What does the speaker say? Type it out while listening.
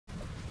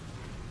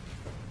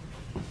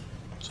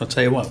So I'll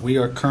tell you what, we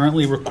are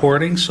currently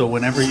recording, so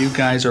whenever you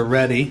guys are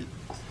ready.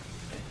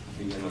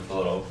 Begin with a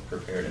little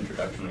prepared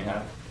introduction we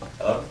have.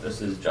 Hello,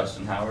 this is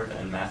Justin Howard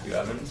and Matthew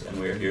Evans, and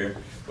we are here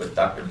with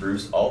Dr.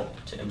 Bruce Ault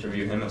to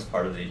interview him as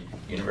part of the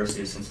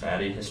University of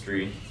Cincinnati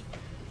History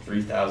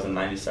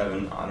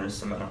 3097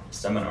 Honors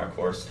Seminar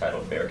course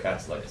titled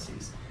Bearcat's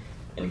Legacies,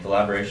 in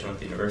collaboration with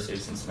the University of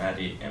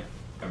Cincinnati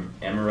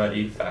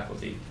Emeriti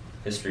Faculty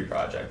History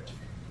Project.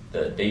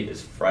 The date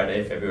is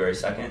Friday, February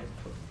 2nd,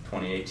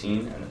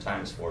 2018, and the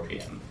time is 4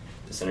 p.m.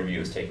 This interview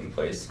is taking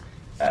place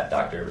at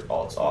Dr.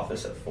 Ault's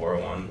office at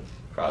 401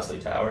 Crosley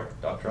Tower.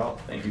 Dr.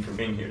 Ault, thank you for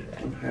being here today.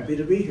 I'm happy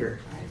to be here.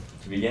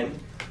 To begin,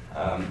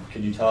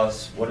 could you tell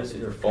us what is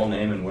your full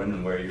name and when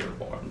and where you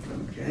were born?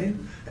 Okay.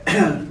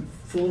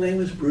 Full name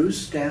is Bruce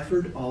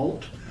Stafford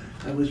Ault.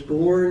 I was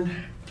born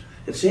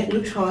at St.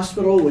 Luke's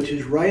Hospital, which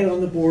is right on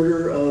the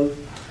border of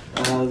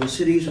the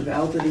cities of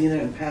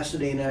Altadena and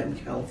Pasadena in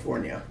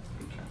California.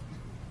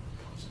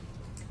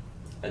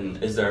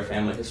 And is there a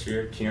family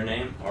history to your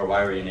name, or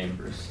why were you named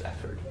Bruce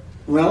Stafford?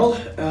 Well,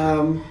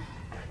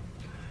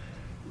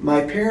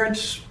 my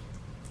parents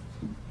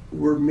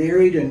were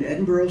married in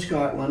Edinburgh,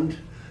 Scotland,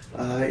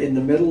 in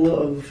the middle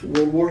of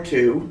World War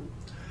II,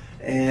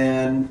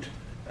 and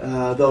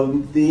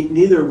though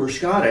neither were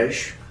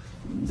Scottish,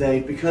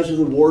 because of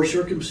the war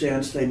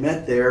circumstance, they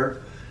met there,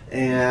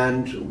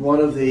 and one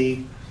of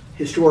the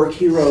historic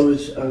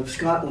heroes of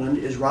Scotland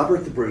is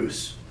Robert the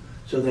Bruce.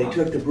 So they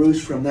took the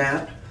Bruce from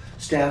that.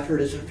 Stafford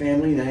is a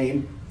family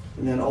name,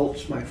 and then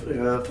Ault's my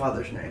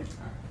father's name.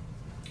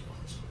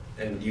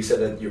 And you said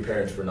that your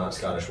parents were not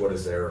Scottish. What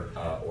is their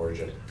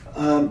origin?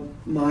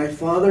 My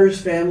father's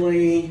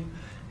family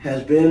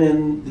has been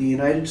in the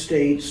United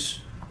States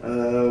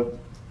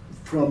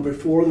from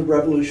before the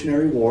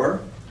Revolutionary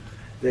War.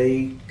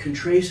 They can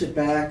trace it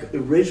back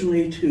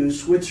originally to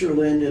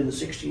Switzerland in the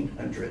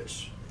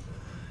 1600s.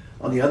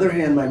 On the other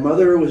hand, my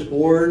mother was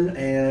born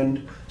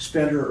and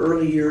spent her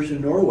early years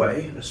in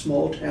Norway, in a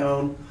small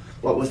town,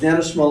 what was then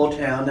a small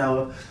town, now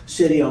a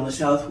city on the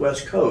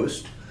southwest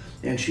coast,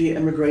 and she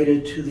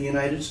immigrated to the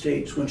United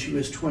States when she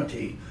was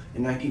 20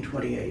 in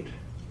 1928.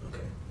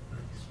 Okay,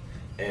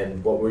 nice.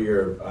 And what were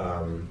your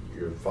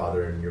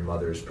father and your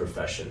mother's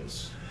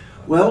professions?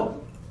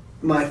 Well,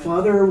 my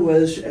father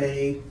was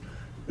a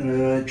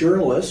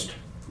journalist,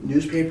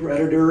 newspaper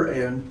editor,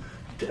 and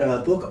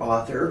book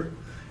author,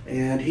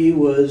 and he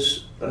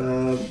was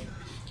a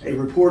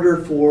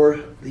reporter for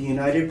the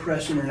United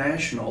Press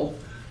International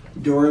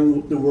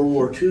during the World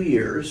War II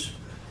years,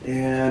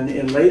 and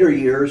in later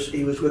years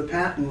he was with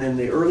Patton in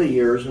the early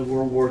years of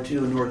World War II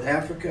in North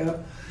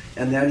Africa,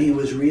 and then he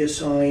was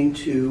reassigned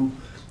to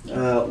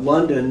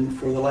London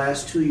for the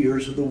last 2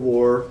 years of the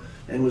war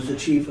and was the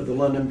chief of the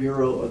London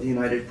Bureau of the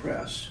United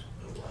Press.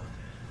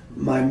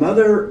 My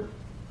mother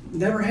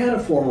never had a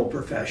formal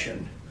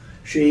profession.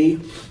 She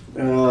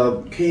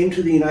came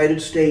to the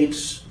United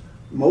States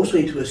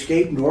mostly to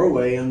escape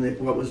Norway and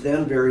what was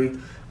then very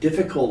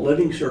difficult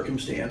living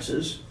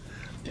circumstances.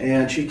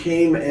 And she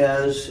came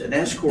as an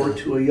escort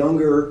to a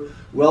younger,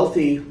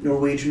 wealthy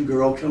Norwegian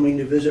girl coming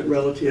to visit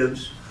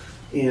relatives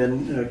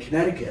in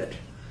Connecticut.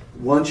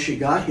 Once she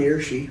got here,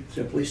 she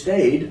simply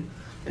stayed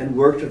and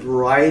worked a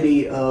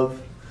variety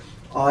of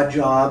odd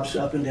jobs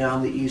up and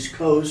down the East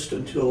Coast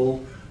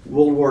until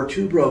World War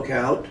II broke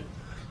out.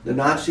 The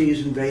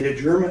Nazis invaded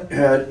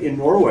in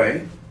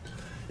Norway,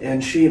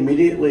 and she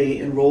immediately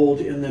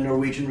enrolled in the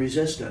Norwegian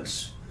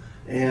resistance.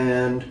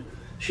 And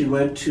she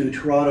went to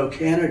Toronto,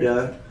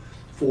 Canada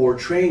for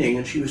training,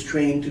 and she was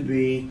trained to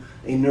be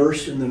a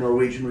nurse in the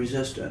Norwegian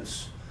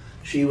resistance.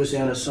 She was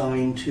then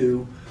assigned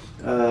to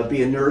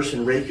be a nurse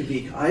in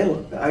Reykjavik,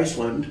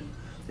 Iceland,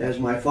 as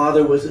my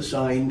father was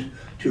assigned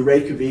to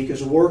Reykjavik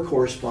as a war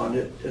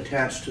correspondent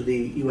attached to the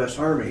U.S.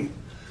 Army.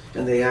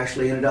 And they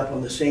actually ended up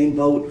on the same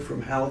boat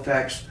from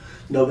Halifax,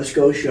 Nova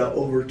Scotia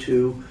over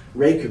to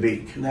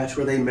Reykjavik, and that's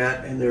where they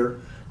met and their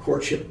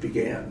courtship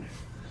began.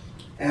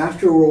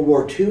 After World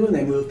War II and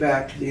they moved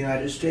back to the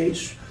United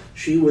States,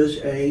 she was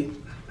a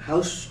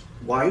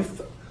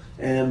housewife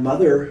and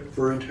mother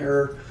for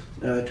entire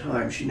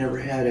time. She never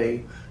had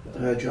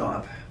a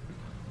job.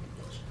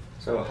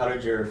 So how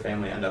did your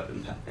family end up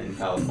in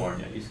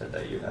California? You said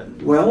that you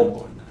had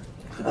Well,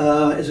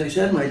 as I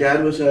said, my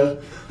dad was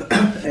a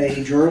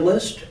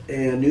journalist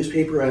and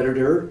newspaper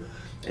editor,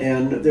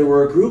 and there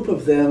were a group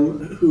of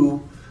them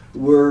who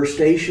were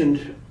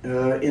stationed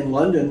in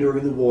London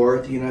during the war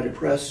at the United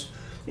Press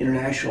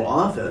International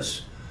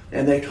office,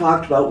 and they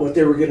talked about what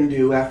they were going to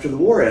do after the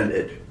war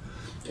ended.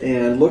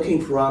 And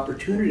looking for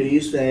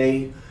opportunities,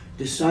 they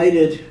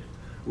decided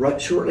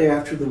shortly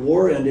after the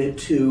war ended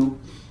to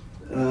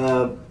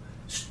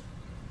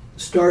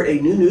start a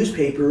new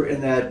newspaper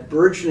in that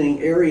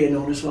burgeoning area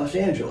known as Los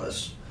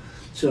Angeles.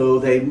 So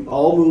they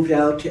all moved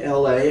out to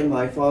LA, and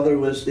my father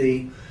was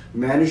the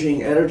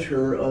managing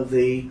editor of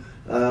the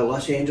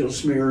Los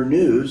Angeles Mirror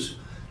News,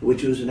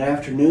 which was an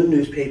afternoon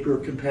newspaper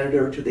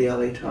competitor to the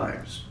LA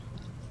Times.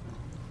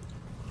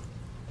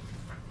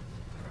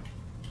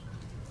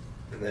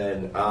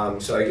 And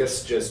then, so I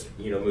guess just,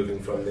 moving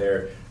from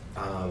there,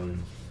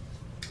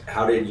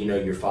 How did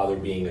your father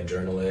being a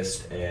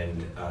journalist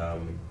and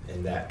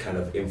that kind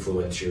of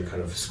influence your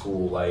kind of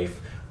school life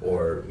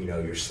or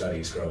your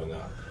studies growing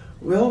up?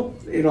 Well,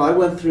 I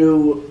went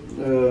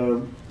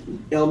through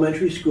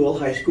elementary school,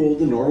 high school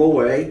the normal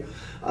way.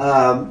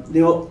 But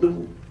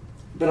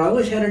I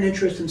always had an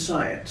interest in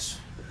science.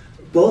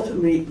 Both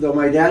of me, though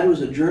my dad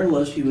was a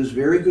journalist, he was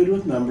very good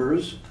with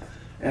numbers,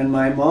 and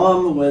my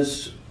mom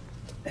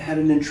had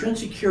an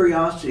intrinsic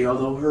curiosity,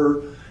 although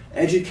her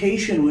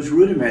education was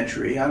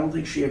rudimentary. I don't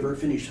think she ever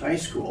finished high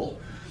school,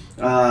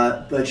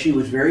 but she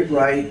was very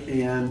bright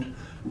and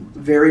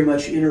very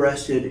much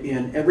interested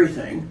in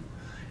everything,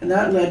 and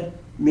that led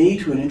me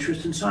to an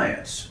interest in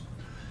science.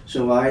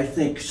 So I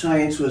think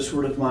science was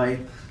sort of my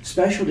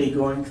specialty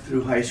going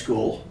through high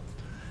school,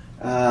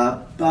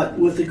 but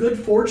with the good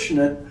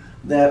fortune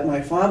that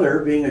my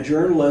father, being a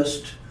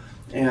journalist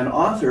and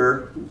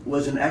author,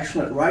 was an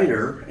excellent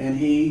writer, and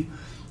he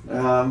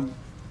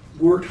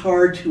worked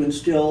hard to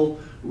instill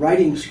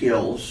writing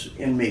skills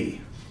in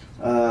me.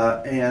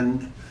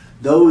 And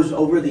those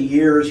over the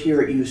years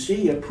here at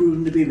UC have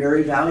proven to be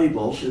very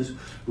valuable, because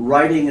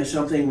writing is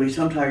something we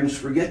sometimes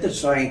forget that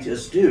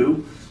scientists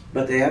do,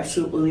 but they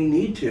absolutely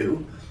need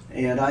to,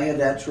 and I had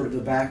that sort of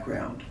a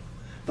background.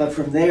 But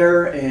from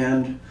there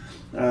and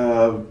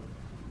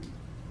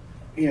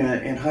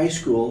in high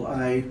school,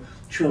 I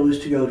chose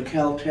to go to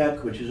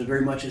Caltech, which is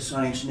very much a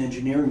science and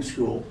engineering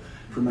school,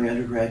 for my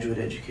undergraduate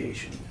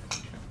education.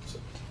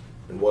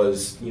 And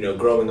was,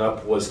 growing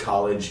up, was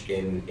college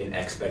in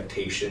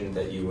expectation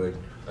that you would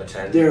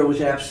attend? There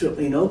was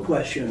absolutely no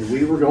question.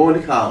 We were going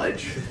to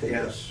college,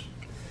 yes.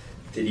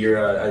 Did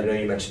I know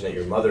you mentioned that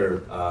your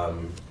mother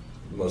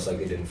most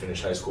likely didn't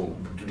finish high school.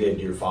 Did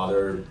your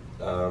father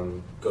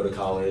go to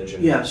college?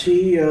 Yes,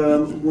 he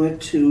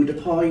went to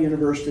DePaul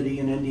University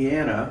in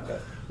Indiana, okay,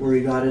 where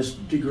he got his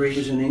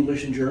degrees in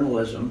English and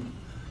journalism,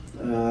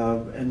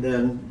 and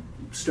then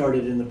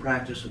started in the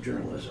practice of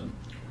journalism.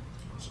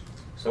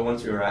 So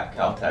once you were at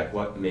Caltech,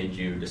 what made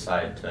you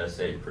decide to,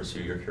 say,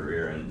 pursue your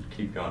career and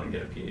keep going and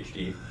get a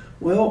PhD?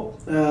 Well,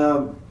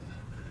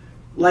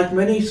 like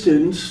many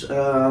students,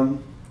 I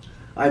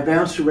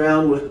bounced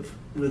around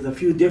with a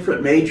few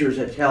different majors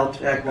at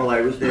Caltech while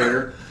I was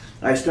there.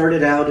 I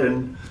started out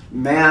in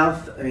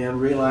math and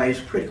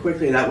realized pretty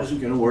quickly that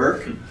wasn't going to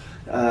work.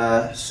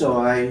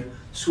 So I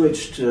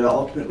switched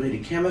ultimately to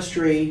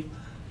chemistry.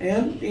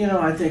 And,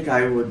 I think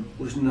I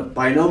was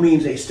by no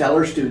means a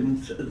stellar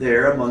student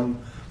there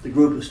among the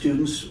group of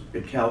students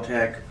at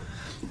Caltech.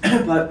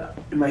 But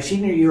in my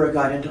senior year, I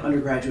got into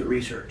undergraduate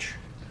research.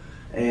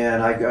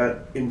 And I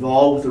got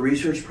involved with a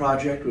research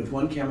project with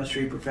one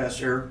chemistry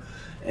professor.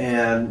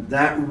 And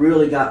that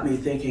really got me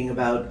thinking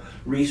about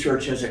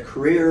research as a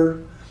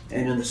career.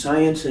 And in the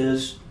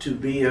sciences, to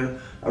be a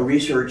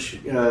research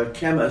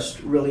chemist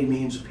really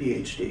means a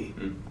PhD.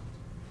 Mm.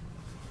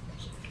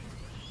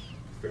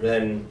 And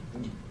then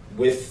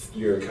with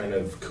your kind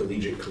of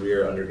collegiate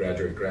career,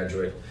 undergraduate,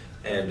 graduate,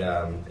 and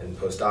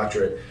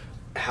postdoctorate,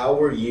 how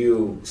were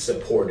you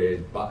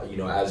supported by,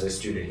 as a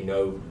student?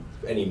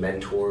 Any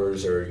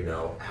mentors,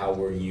 or how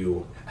were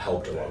you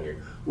helped along your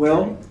journey?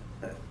 Well,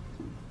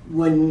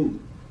 when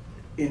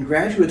in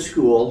graduate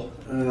school,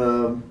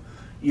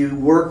 you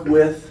work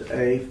with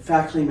a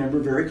faculty member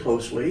very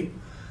closely,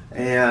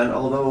 and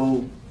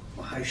although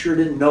I sure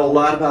didn't know a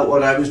lot about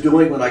what I was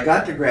doing when I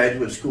got to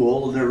graduate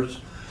school, and there was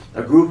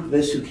a group of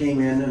us who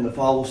came in the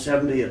fall of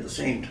 '70 at the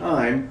same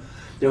time,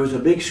 there was a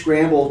big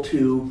scramble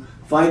to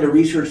find a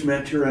research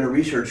mentor and a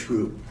research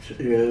group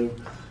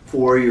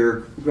for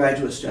your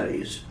graduate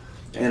studies.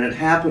 And it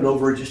happened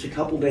over just a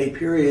couple-day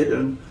period,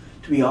 and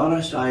to be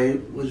honest, I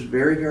was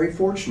very, very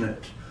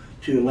fortunate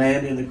to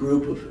land in a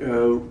group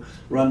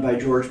run by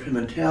George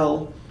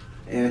Pimentel,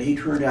 and he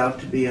turned out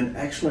to be an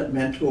excellent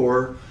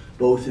mentor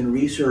both in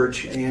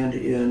research and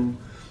in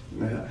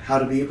how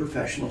to be a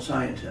professional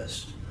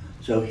scientist.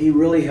 So he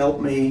really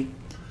helped me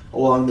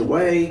along the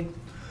way.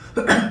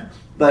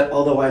 But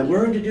although I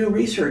learned to do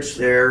research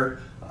there,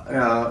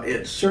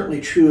 it's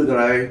certainly true that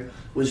I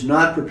was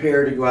not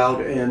prepared to go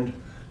out and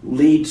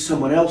lead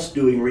someone else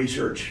doing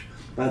research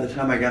by the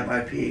time I got my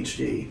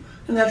PhD.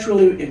 And that's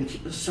really,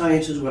 in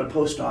science, is what a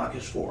postdoc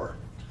is for.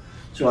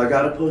 So I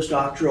got a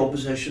postdoctoral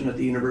position at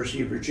the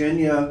University of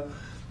Virginia,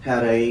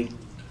 had a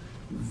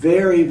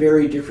very,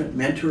 very different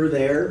mentor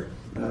there,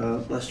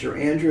 Lester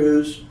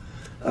Andrews,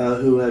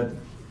 who had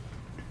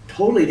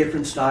totally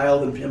different style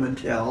than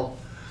Pimentel.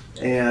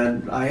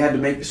 And I had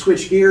to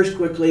switch gears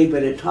quickly,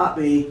 but it taught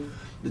me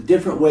the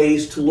different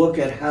ways to look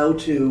at how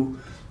to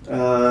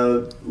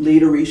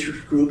lead a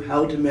research group,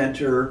 how to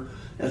mentor,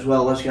 as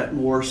well as get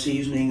more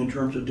seasoning in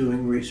terms of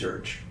doing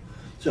research.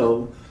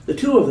 So the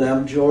two of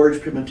them, George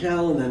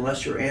Pimentel and then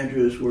Lester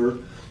Andrews, were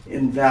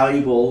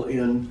invaluable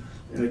in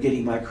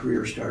getting my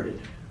career started.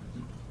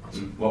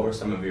 What were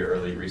some of your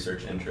early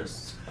research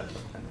interests?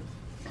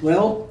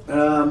 Well,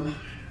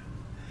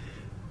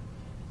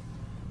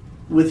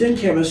 within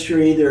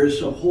chemistry,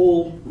 there's a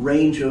whole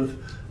range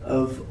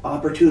of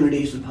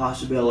opportunities and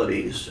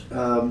possibilities.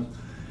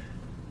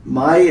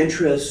 My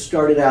interest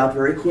started out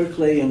very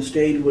quickly and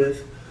stayed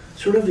with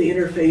sort of the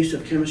interface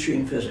of chemistry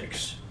and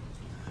physics,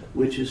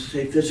 which is,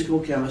 say, physical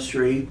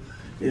chemistry.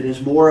 It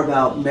is more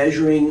about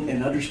measuring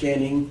and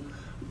understanding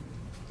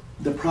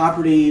the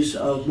properties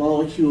of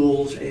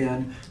molecules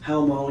and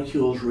how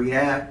molecules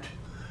react,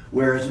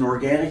 whereas an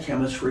organic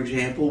chemist, for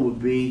example,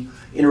 would be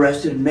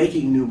interested in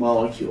making new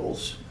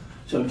molecules.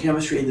 So in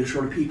chemistry, there's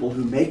sort of people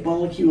who make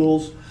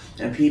molecules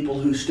and people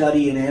who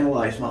study and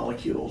analyze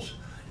molecules.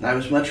 And I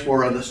was much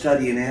more on the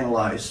study and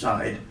analyze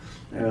side,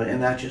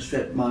 and that just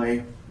fit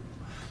my,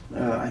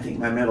 I think,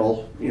 my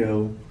mental,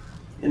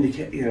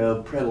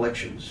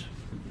 predilections.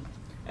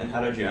 And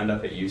how did you end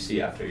up at UC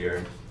after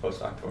your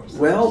postdoctoral studies?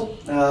 Well,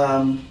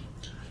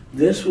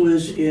 this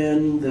was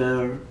in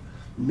the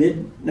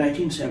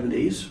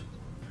mid-1970s.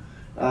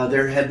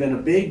 There had been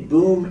a big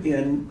boom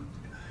in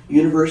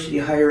university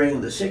hiring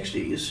in the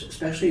 60s,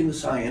 especially in the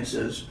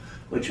sciences,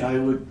 which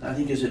I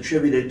think is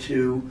attributed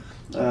to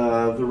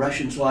the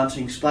Russians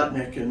launching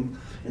Sputnik in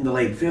the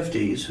late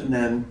 50s, and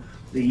then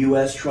the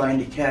U.S. trying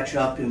to catch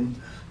up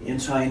in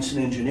science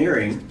and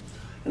engineering.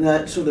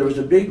 And so there was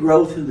a big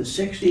growth in the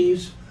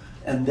 60s,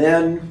 and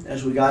then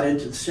as we got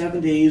into the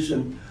 70s,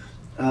 and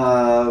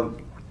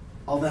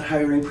all that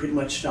hiring pretty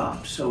much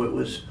stopped. So it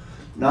was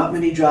not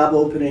many job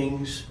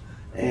openings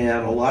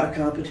and a lot of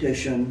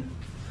competition.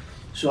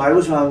 So I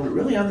was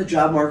really on the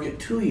job market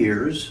 2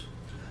 years.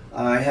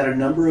 I had a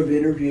number of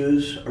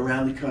interviews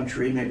around the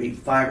country, maybe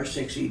 5 or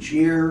 6 each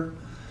year.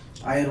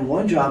 I had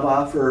one job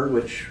offer,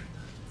 which,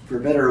 for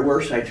better or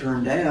worse, I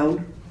turned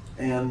down,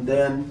 and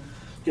then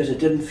because it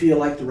didn't feel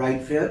like the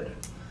right fit.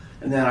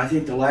 And then I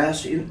think the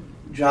last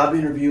job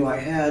interview I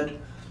had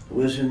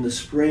was in the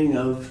spring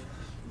of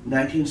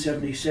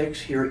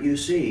 1976 here at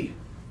UC.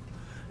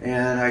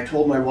 And I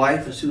told my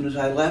wife as soon as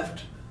I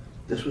left,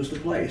 this was the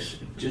place.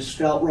 It just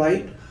felt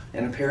right,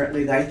 and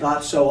apparently they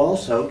thought so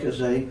also, because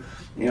they,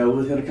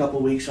 within a couple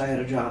of weeks I had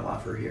a job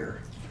offer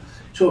here.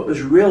 So it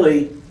was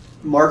really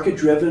market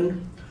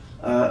driven.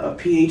 A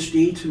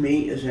PhD to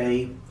me is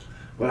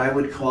what I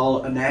would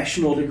call a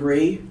national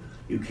degree.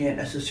 You can't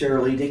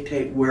necessarily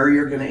dictate where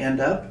you're going to end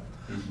up,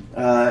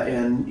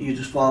 and you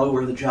just follow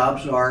where the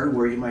jobs are,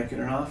 where you might get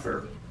an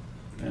offer.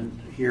 And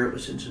here it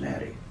was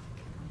Cincinnati.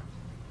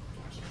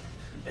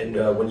 And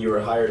when you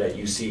were hired at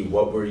UC,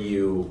 what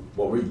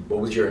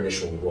was your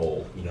initial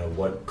role?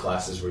 What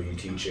classes were you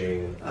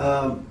teaching? Kind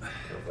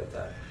of like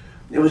that.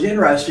 It was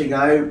interesting.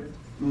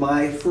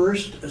 My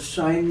first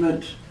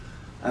assignment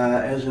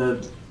as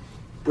a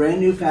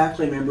brand new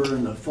faculty member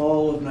in the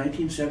fall of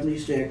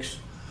 1976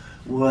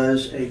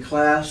 was a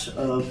class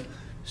of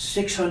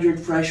 600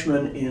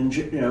 freshmen in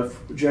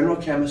general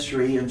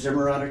chemistry in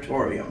Zimmer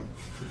Auditorium.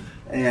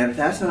 And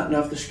that's not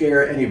enough to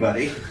scare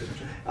anybody.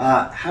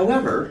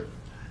 However,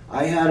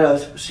 I had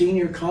a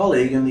senior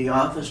colleague in the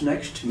office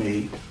next to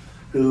me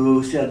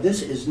who said,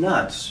 "This is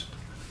nuts."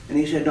 And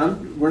he said,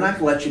 "We're not going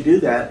to let you do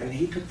that." And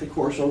he took the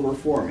course over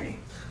for me.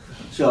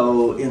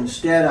 So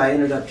instead, I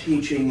ended up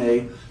teaching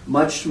a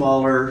much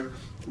smaller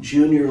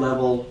junior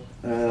level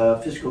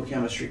physical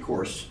chemistry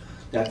course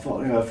that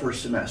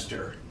first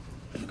semester.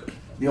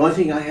 The only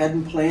thing I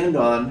hadn't planned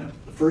on,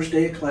 the first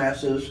day of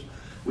classes,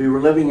 we were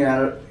living in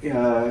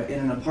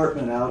an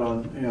apartment out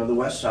on the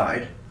west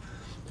side,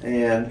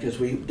 and because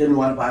we didn't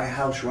want to buy a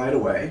house right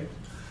away.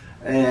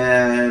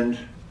 And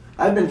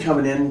I've been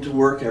coming in to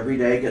work every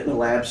day, getting the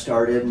lab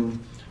started and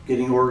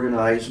getting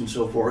organized and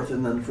so forth.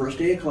 And then the first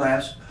day of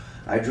class,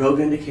 I drove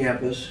into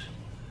campus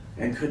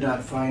and could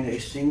not find a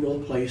single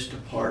place to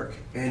park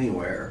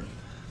anywhere.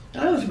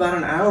 And I was about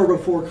an hour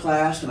before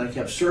class, and I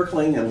kept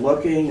circling and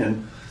looking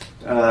and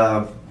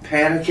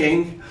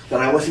panicking that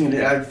I wasn't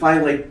going to. I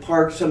finally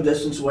parked some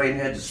distance away and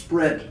had to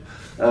sprint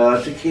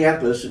to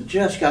campus, and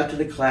just got to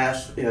the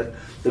class at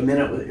the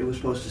minute it was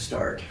supposed to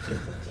start.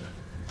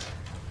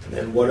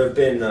 And what have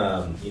been,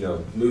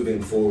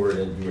 moving forward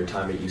in your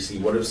time at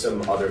UC, what are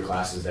some other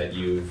classes that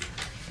you've,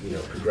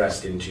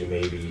 progressed into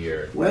maybe?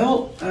 Or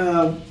Well,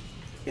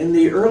 in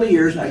the early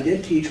years, I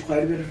did teach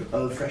quite a bit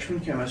of freshman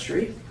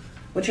chemistry,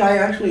 which I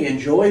actually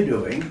enjoy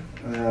doing.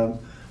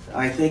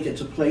 I think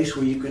it's a place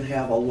where you can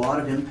have a lot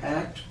of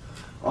impact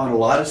on a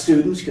lot of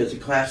students because the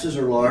classes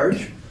are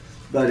large.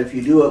 But if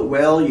you do it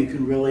well, you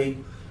can really,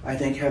 I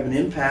think, have an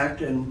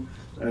impact and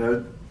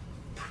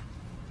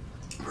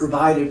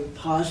provide a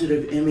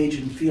positive image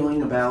and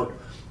feeling about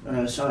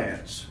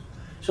science.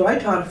 So I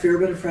taught a fair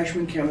bit of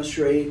freshman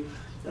chemistry,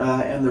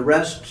 and the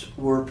rest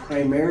were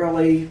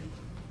primarily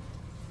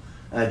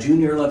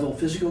junior level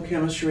physical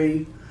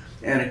chemistry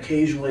and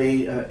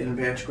occasionally an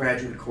advanced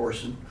graduate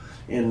course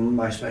in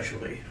my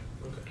specialty.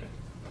 Okay.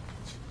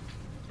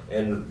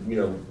 And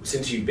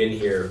since you've been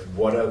here,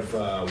 what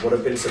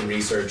have been some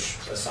research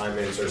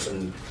assignments or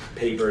some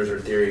papers or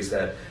theories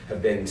that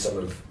have been some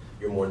of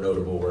your more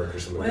notable work or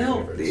some of your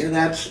favorites? Yeah,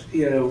 that's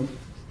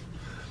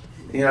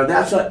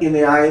that's in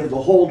the eye of the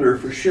beholder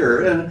for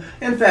sure. And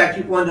in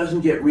fact, one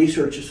doesn't get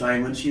research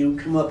assignments. You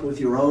come up with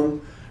your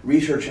own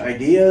research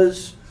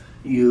ideas.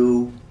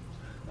 You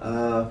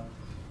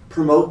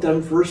promote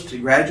them first to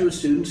graduate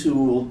students who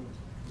will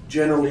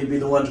generally be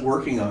the ones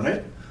working on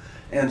it.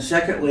 and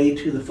secondly,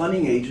 to the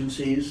funding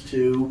agencies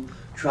to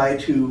try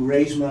to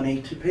raise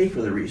money to pay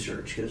for the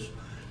research, because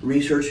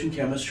research in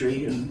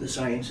chemistry and the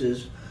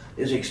sciences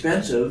is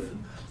expensive,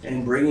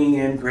 and bringing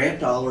in grant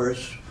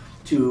dollars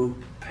to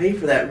pay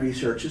for that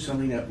research is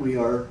something that we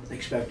are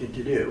expected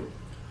to do.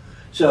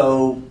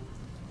 So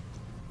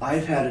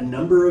I've had a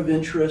number of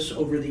interests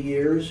over the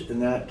years in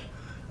that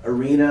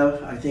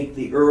arena. I think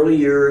the early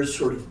years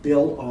sort of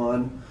built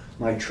on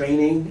my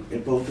training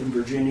both in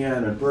Virginia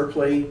and at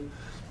Berkeley,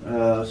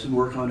 some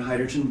work on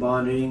hydrogen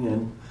bonding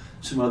and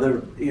some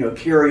other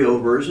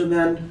carryovers. And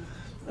then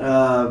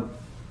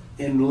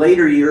in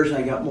later years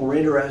I got more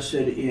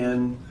interested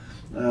in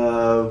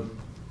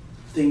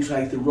things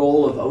like the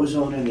role of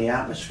ozone in the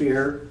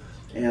atmosphere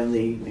and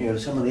the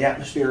some of the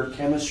atmospheric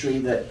chemistry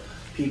that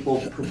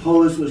people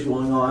proposed was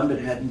going on but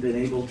hadn't been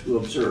able to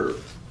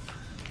observe.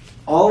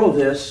 All of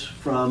this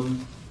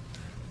from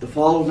the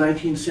fall of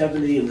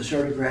 1970 and the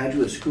start of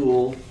graduate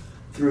school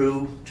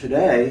through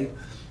today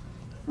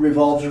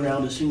revolves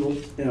around a single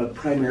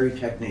primary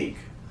technique,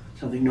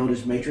 something known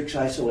as matrix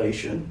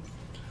isolation,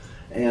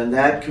 and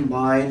that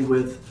combined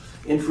with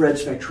infrared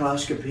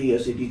spectroscopy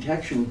as a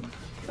detection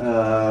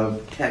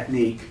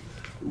technique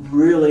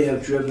really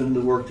have driven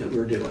the work that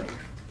we're doing.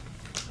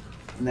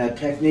 And that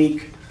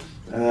technique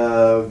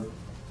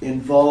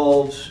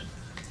involves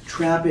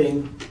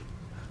trapping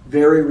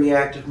very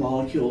reactive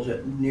molecules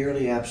at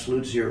nearly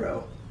absolute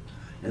zero,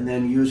 and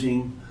then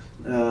using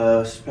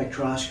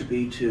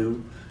spectroscopy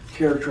to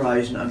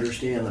characterize and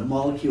understand the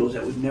molecules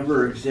that would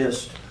never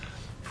exist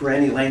for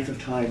any length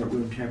of time at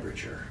room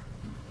temperature.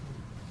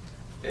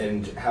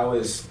 And how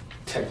has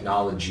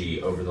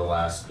technology over the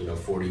last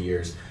 40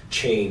 years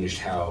changed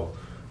how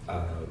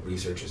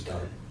research is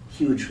done?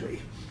 Hugely.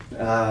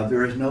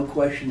 There is no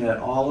question at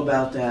all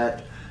about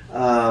that.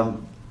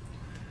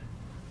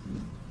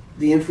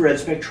 The infrared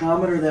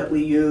spectrometer that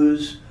we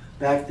use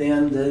back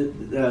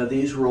then,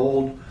 these were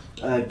old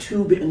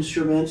tube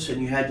instruments,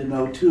 and you had to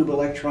know tube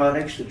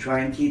electronics to try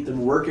and keep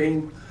them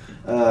working.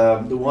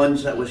 The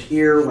ones that was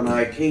here when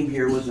I came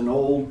here was an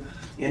old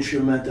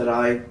instrument that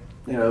I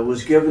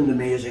was given to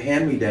me as a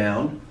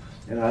hand-me-down,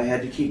 and I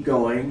had to keep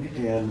going,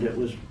 and it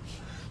was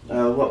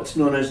what's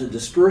known as a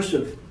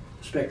dispersive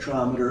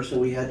spectrometer, so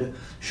we had to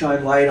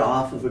shine light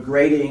off of a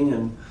grating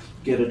and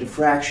get a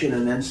diffraction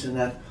and then send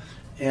that.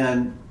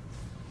 And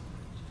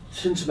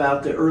since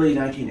about the early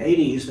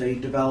 1980s, they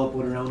developed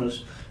what are known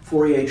as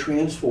Fourier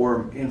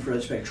transform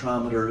infrared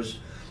spectrometers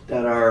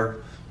that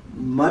are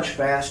much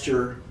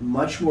faster,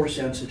 much more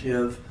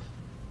sensitive,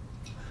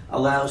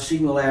 allow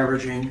signal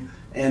averaging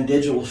and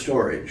digital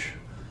storage.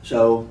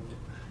 So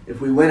if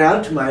we went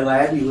out to my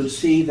lab, you would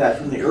see that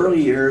from the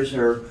early years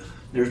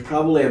there's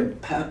probably a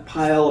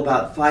pile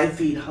about 5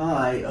 feet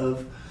high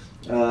of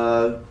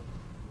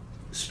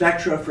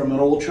spectra from an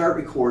old chart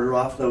recorder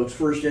off those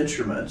first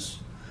instruments.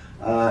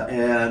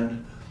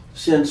 And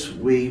since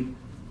we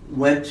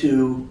went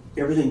to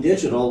everything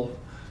digital,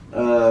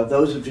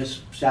 those have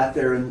just sat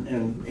there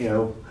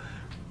and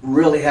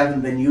really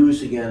haven't been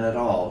used again at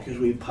all, because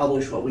we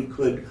published what we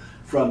could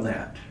from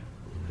that.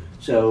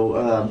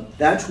 So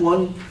that's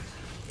one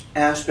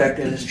aspect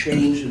that has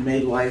changed and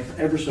made life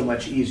ever so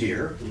much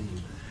easier.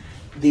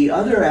 The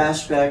other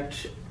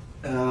aspect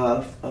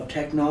of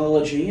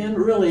technology, and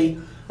really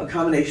a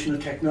combination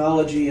of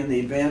technology and the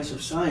advance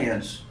of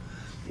science,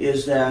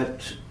 is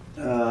that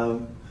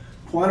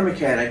quantum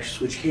mechanics,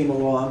 which came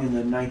along in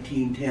the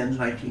 1910s,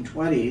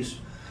 1920s,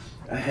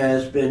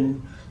 has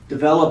been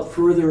developed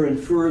further and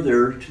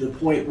further to the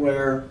point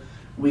where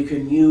we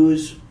can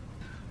use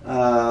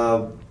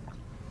the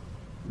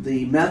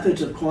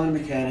methods of quantum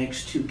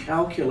mechanics to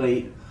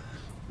calculate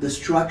the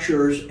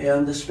structures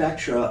and the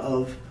spectra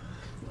of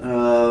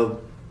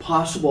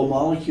possible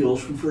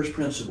molecules from first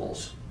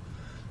principles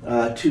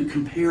to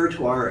compare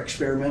to our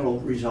experimental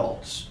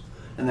results.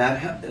 And that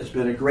has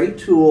been a great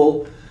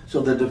tool.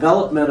 So the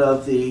development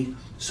of the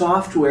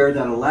software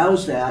that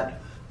allows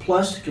that,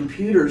 plus the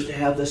computers to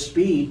have the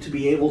speed to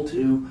be able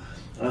to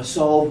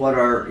solve what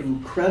are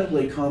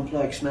incredibly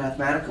complex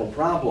mathematical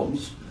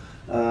problems,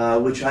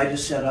 which I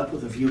just set up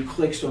with a few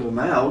clicks of a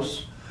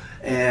mouse.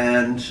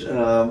 And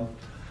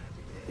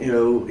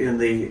in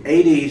the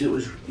 80s, it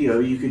was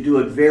you could do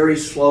it very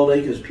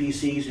slowly because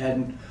PCs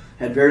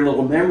had very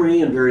little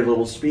memory and very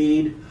little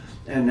speed.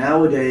 And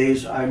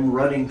nowadays, I'm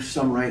running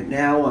some right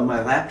now on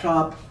my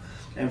laptop,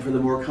 and for the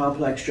more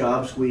complex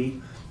jobs,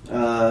 we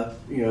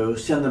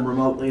send them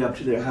remotely up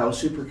to their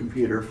house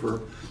supercomputer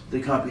for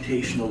the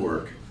computational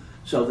work.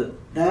 So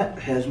that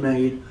has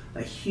made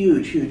a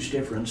huge, huge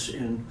difference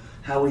in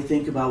how we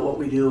think about what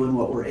we do and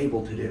what we're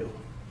able to do.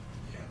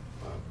 Yeah,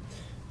 wow.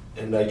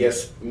 And I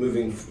guess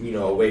moving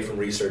away from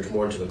research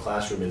more into the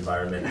classroom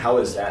environment, how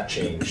has that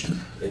changed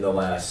in the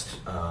last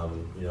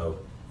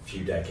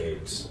few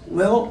decades?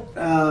 Well,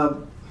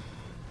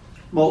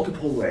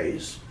 multiple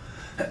ways.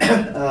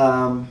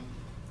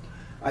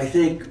 I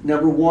think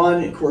number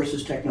one, of course,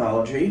 is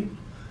technology.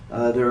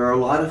 There are a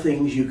lot of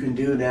things you can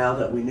do now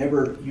that we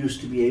never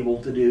used to be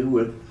able to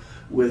do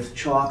with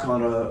chalk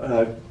on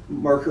a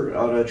marker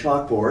on a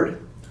chalkboard.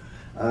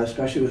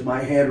 especially with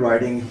my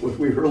handwriting,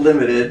 we were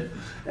limited.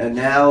 And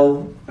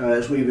now,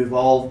 as we've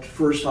evolved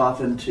first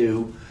off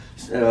into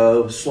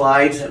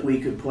slides that we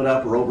could put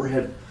up or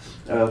overhead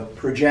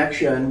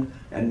projection,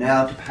 and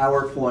now to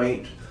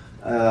PowerPoint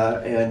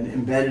and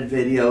embedded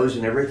videos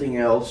and everything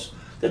else,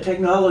 the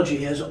technology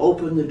has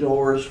opened the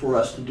doors for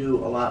us to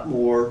do a lot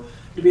more,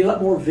 to be a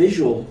lot more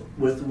visual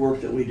with the work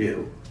that we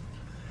do.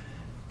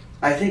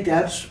 I think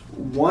that's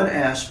one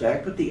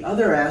aspect, but the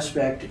other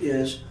aspect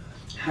is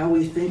how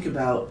we think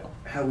about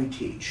how we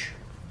teach.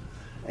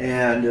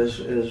 And as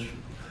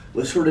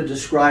was sort of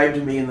described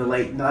to me in the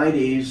late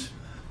 90s,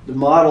 the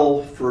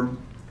model for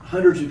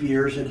hundreds of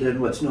years had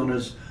been what's known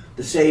as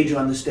the sage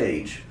on the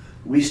stage.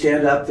 We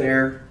stand up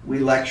there, we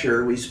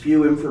lecture, we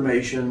spew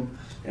information,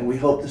 and we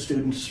hope the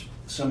students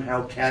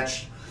somehow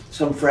catch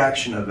some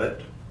fraction of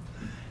it.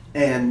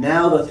 And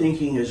now the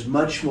thinking is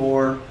much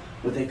more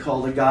what they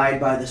call the guide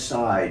by the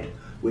side,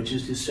 which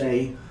is to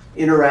say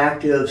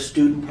interactive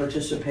student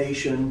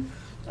participation,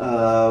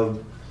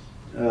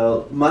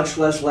 much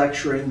less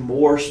lecturing,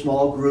 more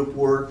small group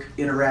work,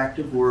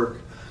 interactive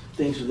work,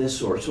 things of this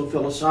sort. So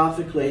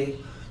philosophically,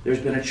 there's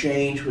been a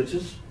change, which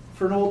is,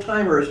 for an old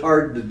timer, is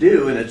hard to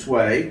do in its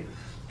way,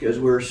 because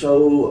we're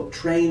so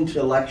trained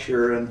to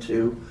lecture and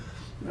to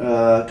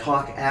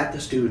talk at the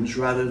students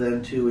rather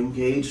than to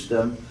engage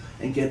them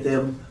and get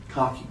them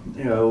talking,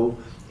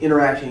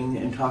 interacting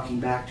and talking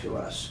back to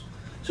us.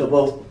 So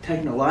both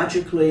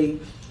technologically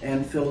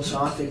and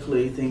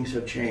philosophically, things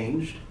have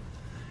changed.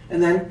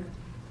 And then,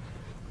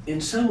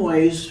 in some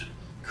ways,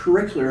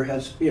 curricular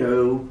has,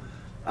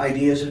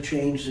 ideas have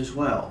changed as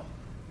well.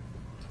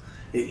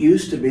 It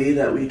used to be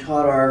that we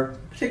taught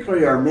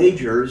particularly our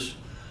majors,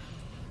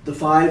 the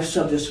 5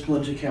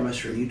 subdisciplines of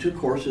chemistry. You took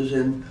courses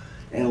in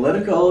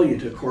analytical, you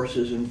took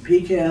courses in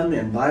PChem,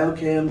 in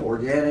biochem,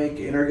 organic,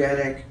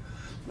 inorganic,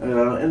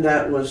 and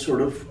that was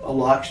sort of a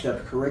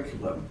lockstep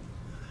curriculum.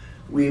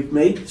 We've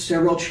made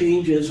several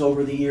changes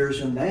over the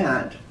years in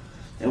that,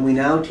 and we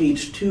now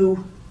teach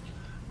 2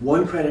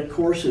 one-credit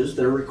courses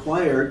that are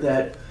required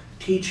that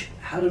teach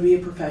how to be a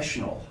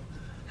professional,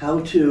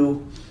 how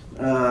to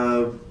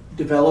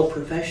develop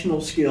professional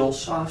skills,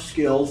 soft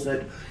skills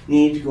that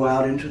need to go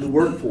out into the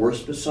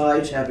workforce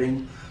besides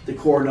having the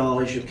core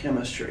knowledge of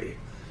chemistry.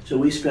 So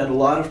we spend a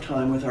lot of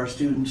time with our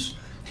students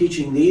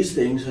teaching these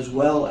things as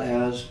well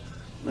as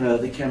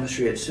the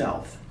chemistry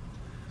itself.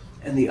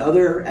 And the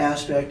other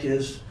aspect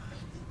is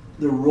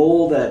the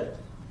role that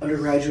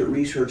undergraduate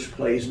research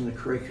plays in the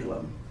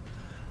curriculum.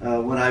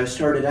 When I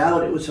started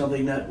out, it was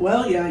something that,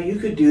 well, yeah, you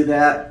could do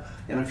that,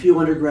 and a few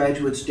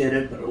undergraduates did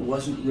it, but it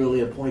wasn't really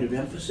a point of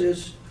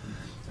emphasis.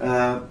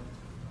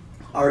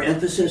 Our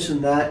emphasis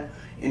in that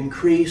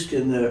increased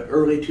in the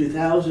early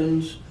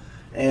 2000s,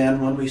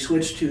 and when we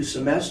switched to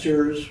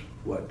semesters,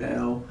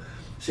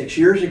 6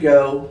 years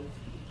ago,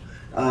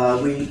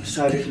 we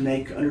decided to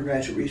make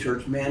undergraduate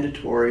research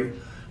mandatory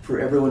for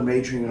everyone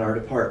majoring in our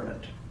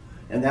department.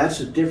 And that's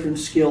a different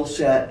skill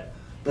set,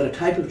 but a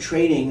type of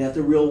training that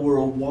the real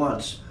world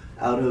wants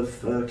out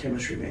of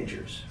chemistry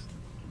majors.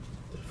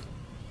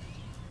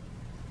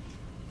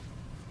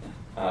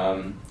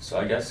 So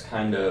I guess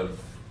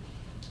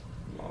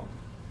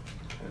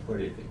where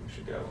do you think we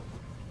should go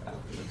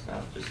after this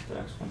now? Just the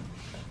next one?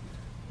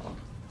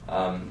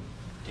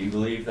 Do you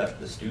believe that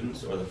the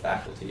students or the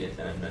faculty and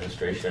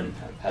administration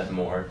have had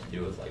more to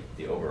do with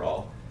the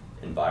overall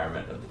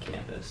environment of the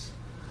campus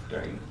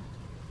during?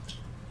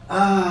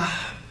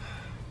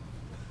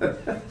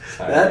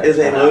 That is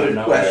a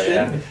loaded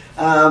question.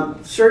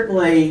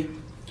 Certainly,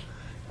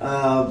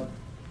 the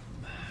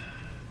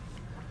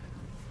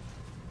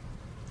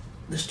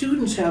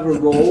students have a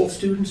role.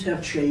 Students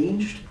have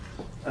changed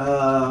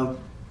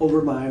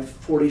over my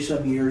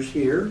 40-some years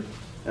here,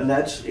 and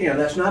that's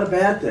not a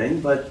bad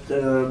thing. But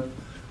the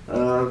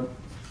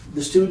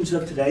students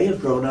of today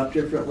have grown up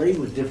differently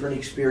with different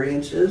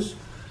experiences,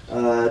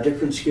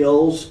 different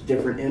skills,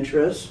 different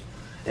interests,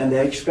 and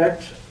they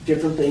expect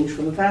different things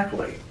from the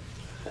faculty.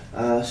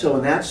 So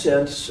in that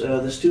sense,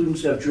 the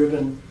students have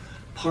driven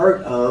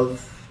part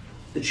of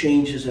the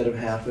changes that have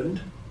happened.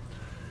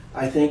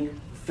 I think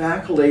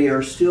faculty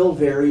are still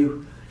very,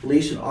 at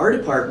least in our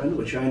department,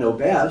 which I know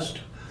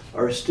best,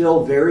 are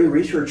still very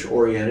research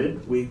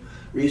oriented.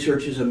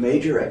 Research is a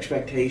major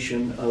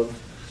expectation of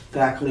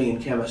faculty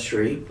in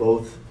chemistry,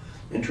 both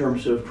in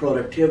terms of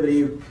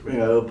productivity,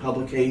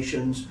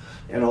 publications,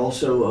 and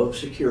also of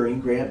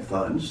securing grant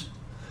funds.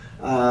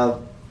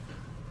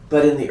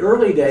 But in the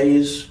early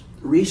days,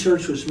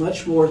 research was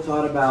much more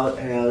thought about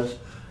as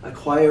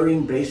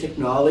acquiring basic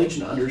knowledge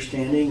and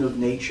understanding of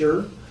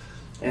nature.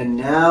 And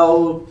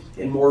now,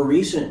 in more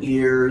recent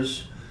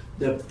years,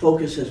 the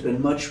focus has been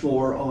much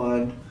more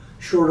on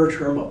shorter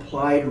term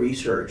applied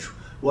research.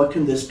 What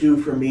can this do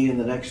for me in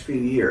the next few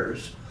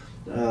years?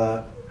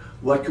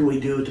 What can we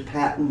do to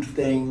patent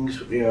things,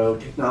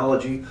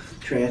 technology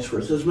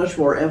transfers? There's much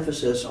more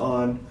emphasis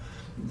on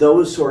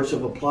those sorts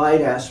of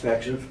applied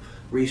aspects of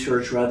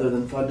research rather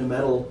than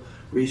fundamental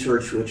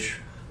research, which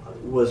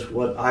was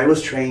what I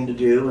was trained to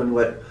do and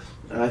what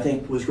I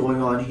think was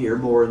going on here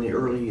more in the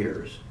early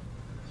years.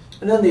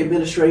 And then the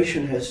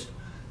administration has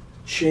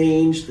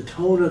changed, the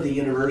tone of the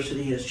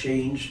university has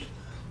changed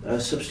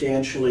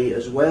substantially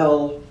as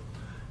well.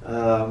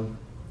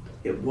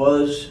 It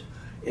was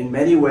in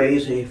many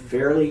ways a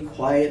fairly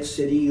quiet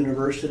city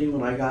university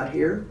when I got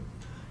here.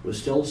 It was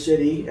still a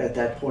city at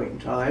that point in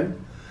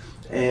time.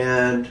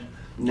 And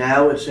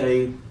now it's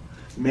a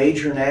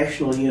major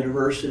national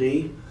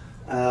university,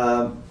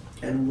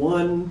 and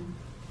one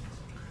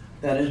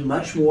that is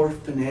much more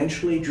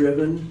financially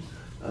driven,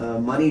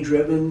 money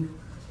driven,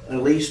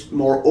 at least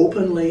more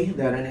openly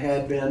than it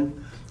had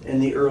been in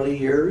the early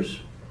years.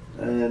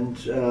 And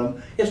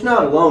it's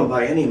not alone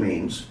by any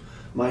means.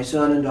 My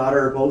son and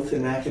daughter are both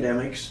in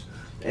academics,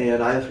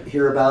 and I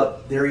hear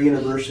about their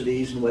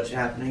universities and what's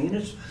happening, and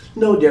it's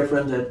no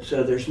different that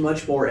there's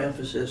much more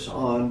emphasis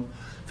on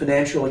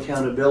financial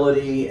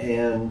accountability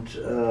and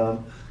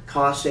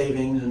cost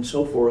savings and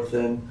so forth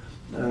than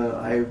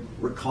I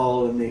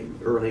recall in the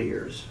early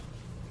years.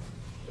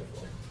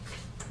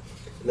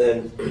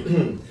 Then,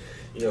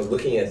 you know,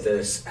 looking at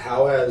this,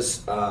 how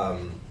has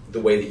the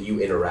way that you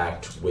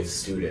interact with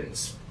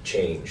students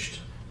changed?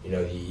 You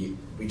know,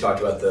 we talked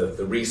about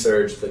the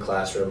research, the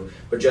classroom,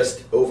 but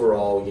just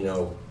overall, you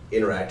know,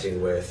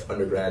 interacting with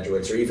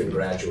undergraduates or even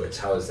graduates,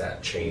 how has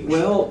that changed?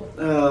 Well,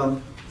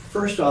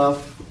 first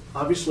off,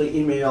 obviously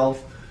email,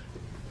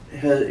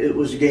 it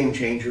was a game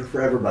changer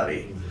for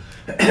everybody.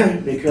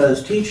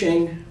 Because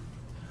teaching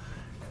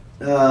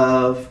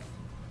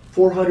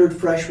 400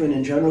 freshmen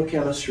in general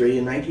chemistry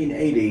in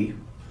 1980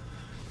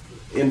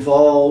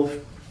 involved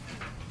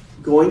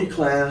going to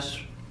class,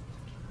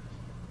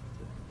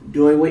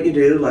 doing what you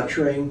do,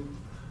 lecturing,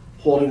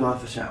 holding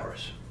office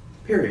hours,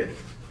 period,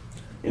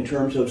 in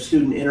terms of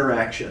student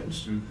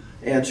interactions. Mm-hmm.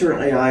 And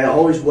certainly I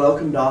always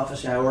welcomed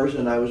office hours,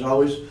 and I was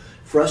always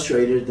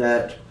frustrated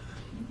that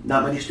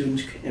not many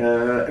students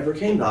ever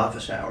came to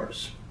office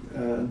hours,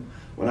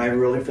 when I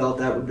really felt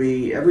that would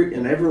be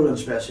in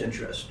everyone's best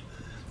interest.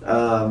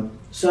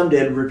 Some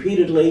did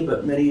repeatedly,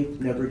 but many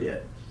never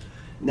did.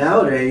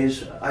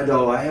 Nowadays,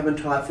 although I haven't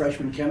taught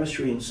freshman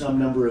chemistry in some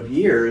number of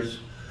years,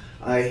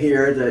 I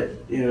hear that,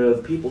 you know,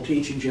 people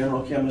teaching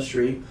general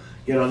chemistry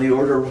get on the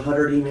order of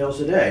 100 emails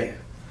a day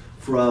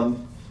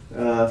from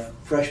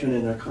freshmen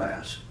in their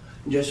class.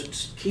 And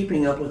just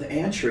keeping up with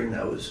answering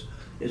those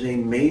is a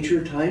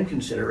major time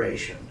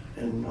consideration,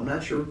 and I'm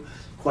not sure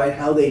quite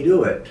how they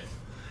do it.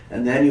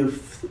 And then you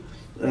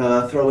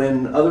throw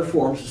in other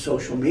forms of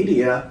social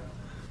media,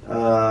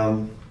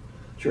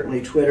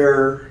 certainly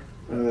Twitter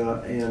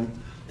and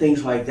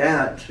things like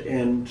that,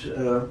 and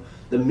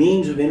the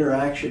means of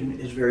interaction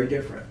is very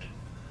different.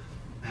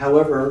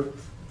 However,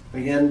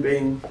 again,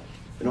 being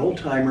an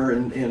old-timer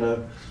in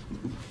a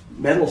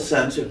mental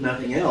sense, if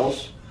nothing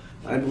else,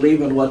 I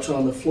believe in what's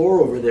on the floor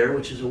over there,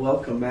 which is a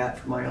welcome mat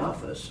for my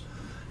office.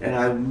 And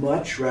I would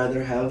much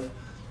rather have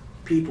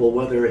people,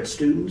 whether it's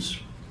students,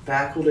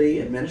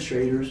 faculty,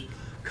 administrators,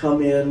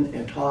 come in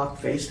and talk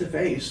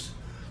face-to-face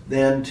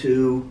than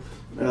to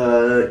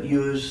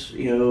use,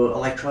 you know,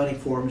 electronic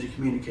forms of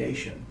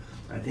communication.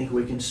 I think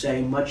we can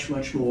say much,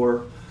 much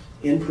more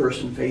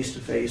in-person,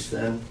 face-to-face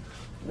than,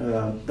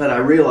 but I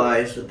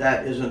realize that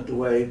that isn't the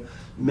way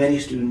many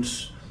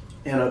students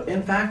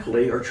and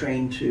faculty are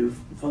trained to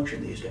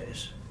function these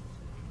days.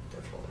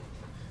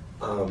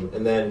 Definitely.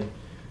 And then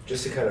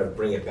just to kind of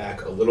bring it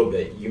back a little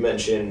bit, you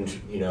mentioned,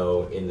 you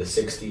know, in the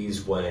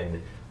 60s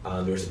when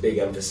there was a big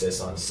emphasis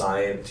on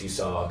science, you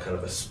saw kind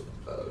of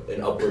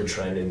an upward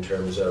trend in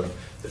terms of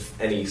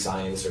any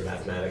science or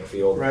mathematic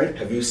field. Right.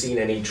 Have you seen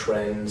any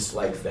trends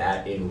like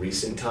that in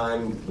recent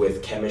time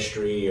with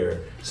chemistry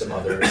or some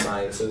other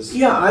sciences?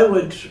 Yeah, I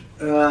would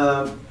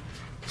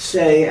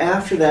say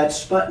after that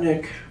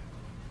Sputnik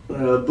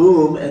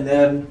boom, and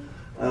then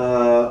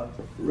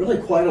really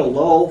quite a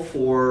lull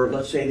for,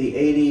 let's say, the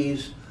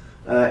 80s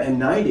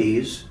and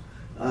 90s,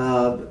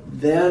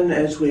 then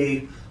as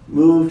we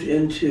moved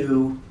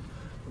into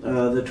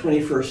the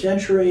 21st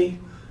century,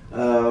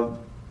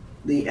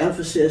 the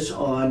emphasis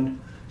on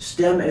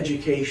STEM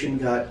education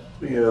got,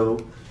 you know,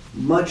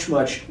 much,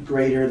 much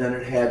greater than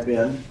it had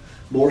been.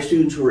 More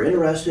students were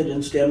interested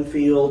in STEM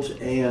fields,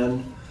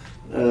 and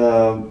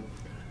the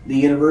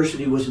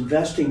university was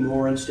investing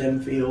more in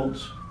STEM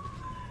fields.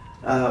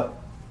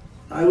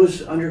 I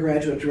was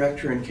undergraduate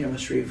director in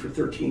chemistry for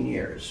 13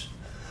 years.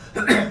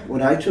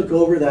 When I took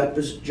over that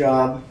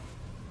job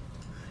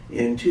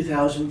in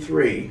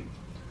 2003,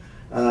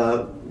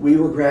 we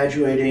were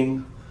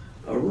graduating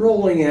a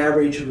rolling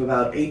average of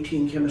about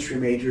 18 chemistry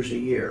majors a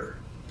year.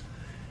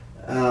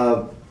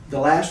 The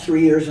last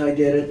 3 years I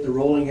did it, the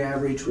rolling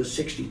average was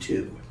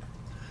 62.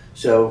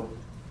 So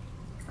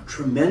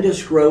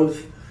tremendous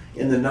growth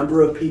in the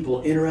number of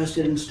people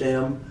interested in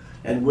STEM,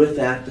 and with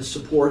that, the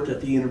support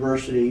that the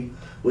university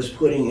was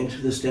putting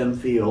into the STEM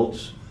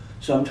fields,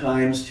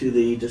 sometimes to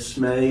the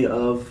dismay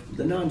of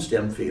the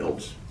non-STEM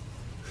fields,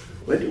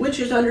 which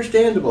is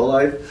understandable.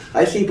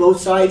 I see both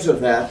sides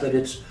of that, but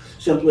it's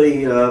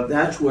simply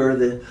that's where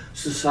the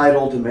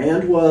societal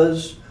demand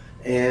was,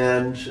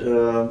 and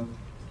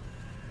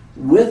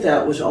with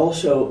that was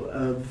also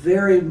a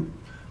very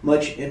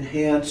much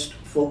enhanced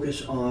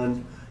focus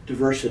on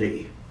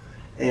diversity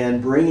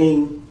and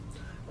bringing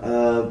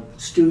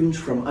students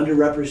from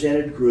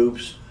underrepresented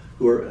groups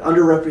who are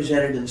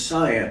underrepresented in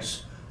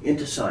science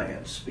into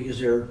science, because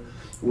there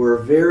were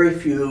very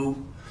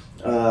few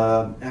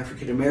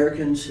African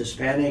Americans,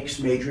 Hispanics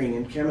majoring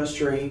in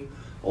chemistry,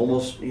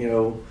 almost,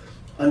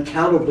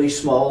 uncountably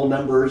small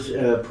numbers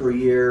per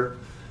year,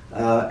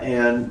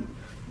 and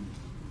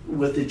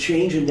with the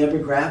change in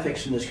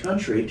demographics in this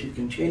country, to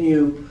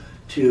continue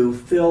to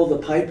fill the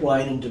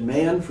pipeline and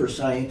demand for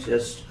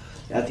scientists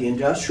at the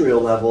industrial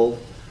level,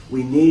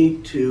 we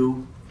need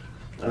to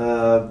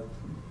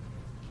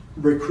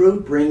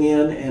recruit, bring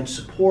in, and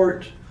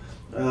support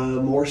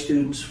more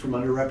students from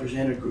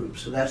underrepresented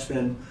groups. So that's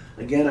been,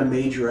 again, a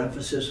major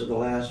emphasis of the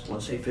last,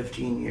 let's say,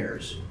 15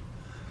 years.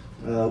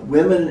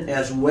 Women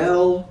as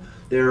well,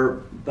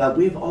 but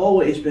we've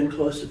always been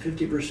close to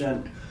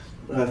 50%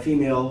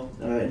 female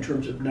in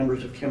terms of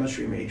numbers of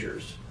chemistry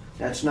majors.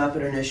 That's not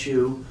been an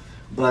issue,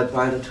 but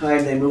by the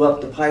time they move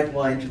up the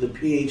pipeline to the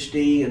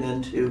PhD and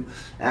then to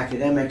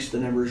academics, the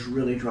numbers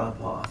really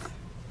drop off.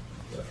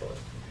 Definitely.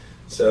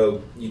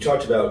 So you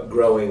talked about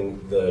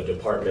growing the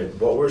department.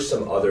 What were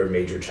some other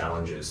major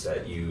challenges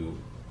that you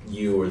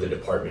or the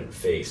department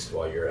faced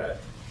while you're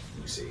at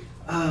UC?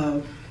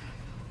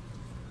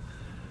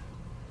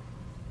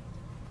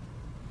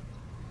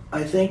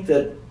 I think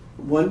that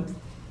one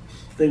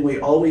thing we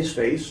always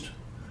faced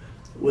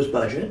was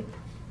budget.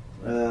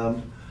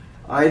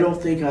 I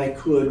don't think I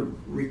could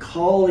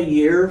recall a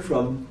year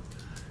from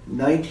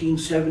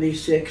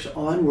 1976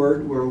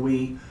 onward where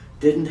we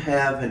didn't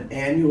have an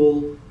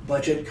annual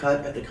budget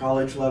cut at the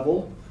college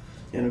level.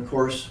 And of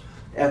course,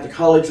 at the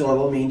college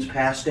level means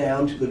passed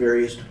down to the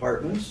various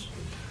departments.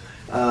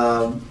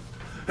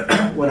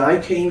 When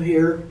I came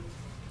here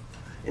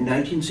in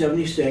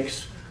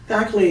 1976,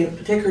 faculty,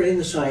 particularly in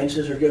the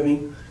sciences, are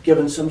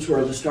given some sort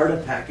of a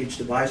startup package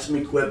to buy some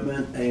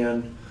equipment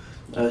and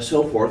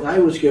so forth. I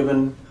was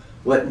given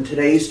what in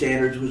today's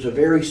standards was a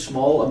very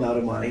small amount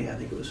of money. I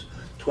think it was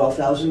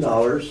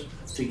 $12,000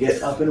 to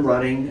get up and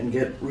running and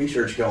get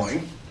research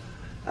going.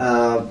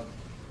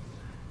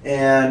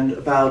 And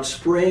about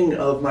spring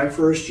of my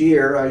first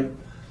year, I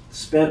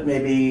spent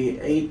maybe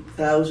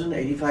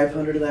 $8,000,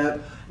 $8,500 of that.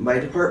 My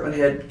department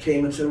head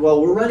came and said,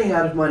 well, we're running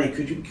out of money.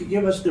 Could you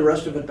give us the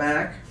rest of it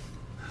back?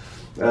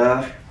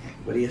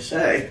 What do you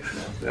say?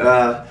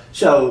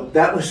 So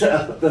that was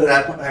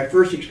my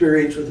first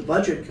experience with the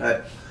budget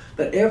cut.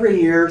 But every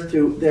year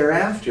through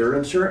thereafter,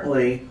 and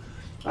certainly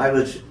I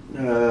was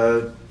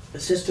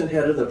assistant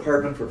head of the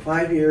department for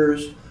 5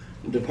 years,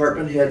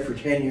 department head for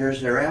 10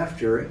 years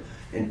thereafter,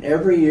 and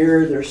every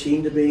year there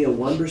seemed to be a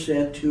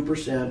 1%,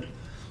 2%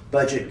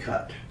 budget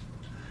cut.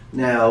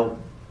 Now,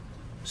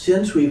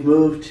 since we've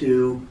moved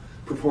to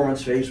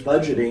performance-based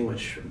budgeting,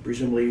 which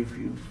presumably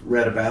you've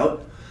read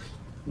about,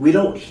 we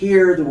don't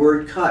hear the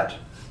word cut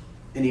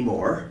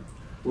anymore.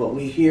 What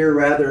we hear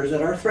rather is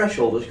that our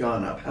threshold has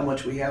gone up, how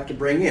much we have to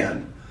bring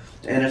in.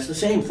 And it's the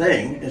same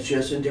thing, it's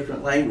just in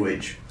different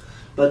language.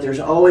 But there's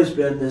always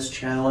been this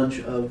challenge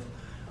of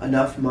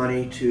enough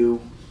money to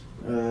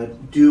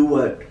do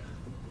what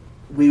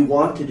we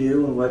want to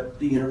do and what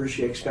the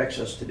university expects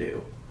us to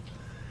do.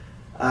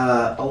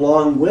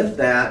 Along with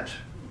that,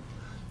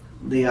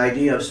 the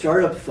idea of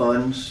startup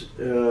funds,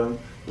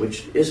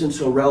 which isn't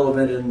so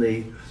relevant in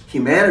the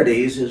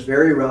humanities, is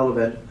very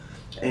relevant.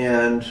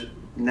 And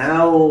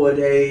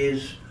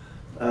nowadays,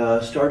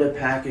 startup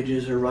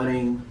packages are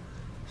running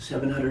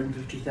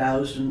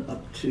 $750,000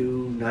 up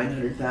to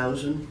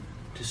 $900,000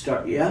 to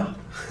start. Yeah,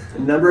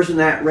 numbers in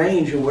that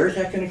range. And where's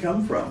that going to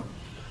come from?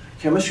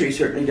 Chemistry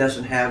certainly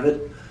doesn't have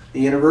it. The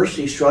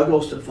university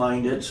struggles to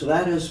find it. So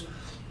that has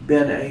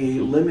been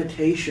a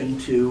limitation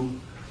to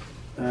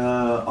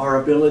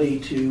our ability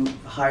to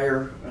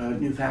hire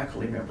new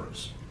faculty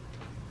members.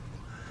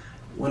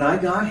 When I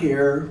got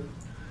here,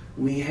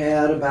 we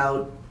had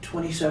about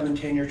 27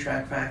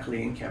 tenure-track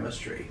faculty in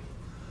chemistry.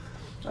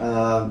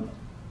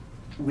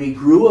 We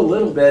grew a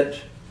little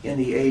bit in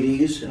the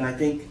 80s, and I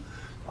think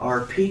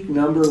our peak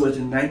number was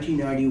in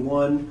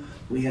 1991.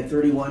 We had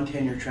 31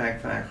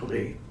 tenure-track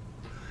faculty.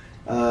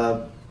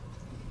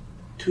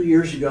 2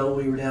 years ago,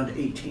 we were down to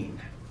 18.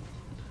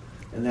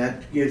 And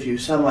that gives you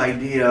some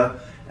idea.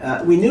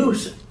 We knew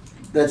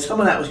that some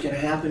of that was going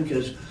to happen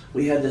because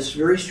we had this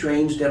very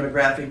strange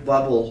demographic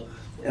bubble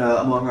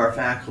among our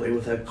faculty,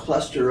 with a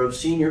cluster of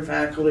senior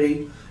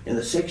faculty in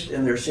their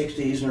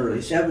 60s and early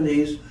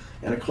 70s,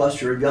 and a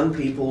cluster of young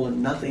people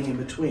and nothing in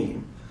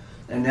between.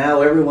 And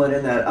now everyone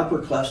in that upper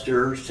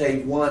cluster,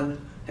 save one,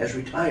 has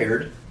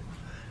retired.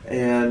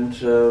 And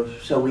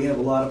so we have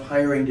a lot of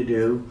hiring to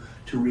do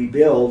to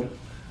rebuild,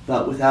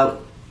 but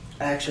without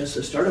access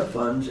to startup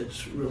funds,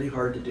 it's really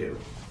hard to do.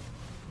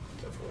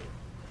 Definitely.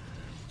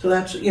 So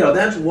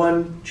that's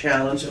one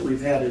challenge that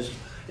we've had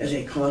as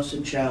a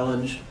constant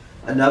challenge.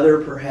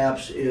 Another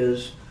perhaps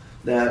is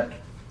that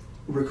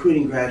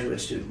recruiting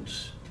graduate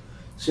students,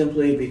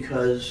 simply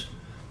because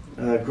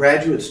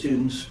graduate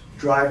students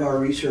drive our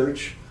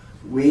research.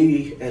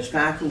 We as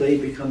faculty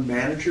become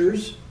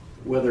managers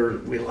whether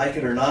we like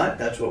it or not,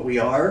 that's what we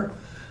are.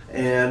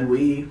 And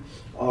we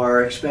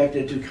are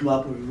expected to come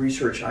up with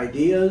research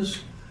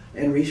ideas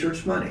and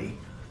research money,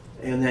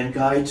 and then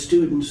guide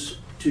students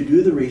to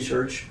do the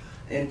research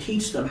and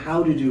teach them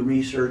how to do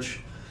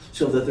research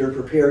so that they're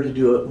prepared to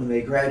do it when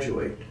they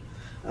graduate.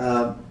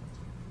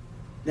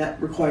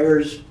 That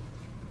requires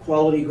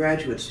quality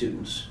graduate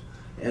students,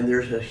 and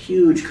there's a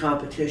huge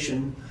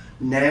competition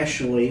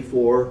nationally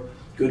for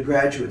good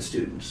graduate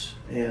students,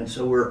 and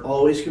so we're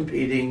always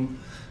competing.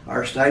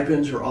 Our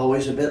stipends are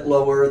always a bit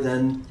lower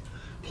than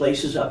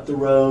places up the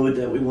road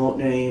that we won't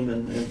name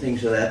and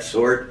things of that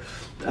sort.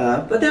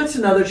 But that's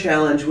another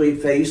challenge we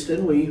faced,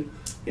 and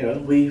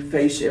we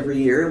face every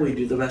year, and we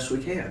do the best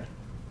we can.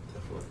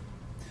 Definitely.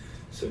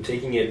 So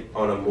taking it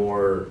on a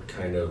more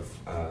kind of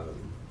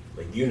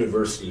like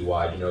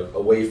university-wide,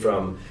 away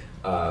from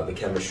the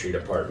chemistry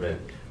department,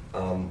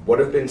 what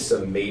have been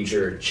some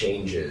major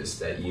changes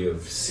that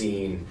you've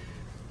seen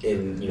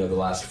in the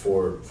last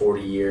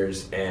 40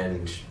 years,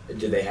 and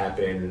did they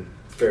happen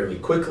fairly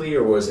quickly,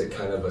 or was it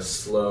kind of a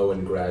slow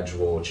and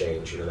gradual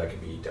change? That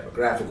could be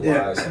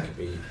demographic-wise, that could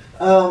be...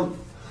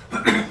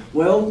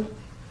 Well,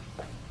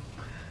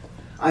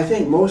 I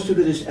think most of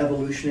it is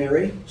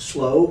evolutionary,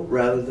 slow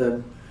rather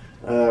than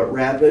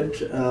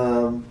rapid.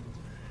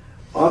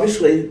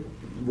 Obviously,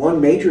 one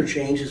major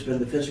change has been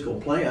the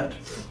physical plant.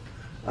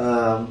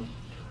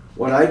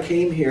 When I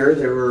came here,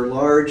 there were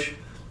large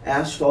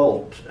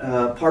asphalt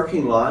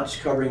parking lots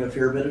covering a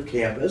fair bit of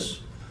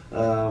campus.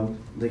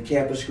 The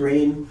campus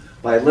green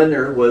by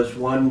Lindner was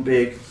one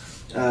big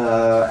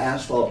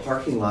asphalt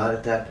parking lot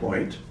at that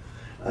point.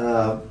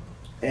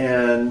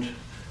 And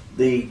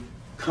the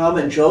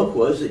common joke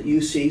was that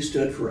UC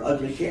stood for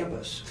ugly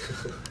campus.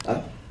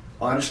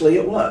 Honestly,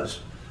 it was.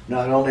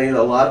 Not only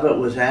a lot of it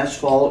was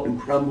asphalt and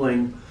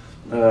crumbling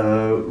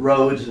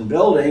roads and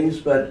buildings,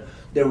 but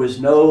there was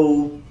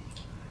no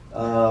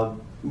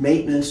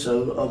maintenance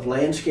of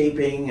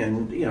landscaping,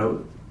 and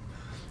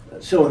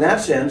so in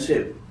that sense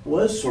it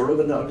was sort of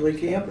an ugly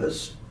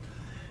campus.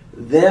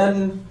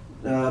 Then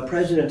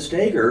President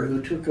Steger,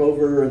 who took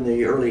over in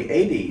the early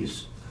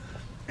 80s,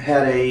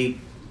 had a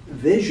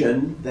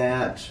vision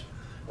that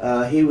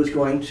he was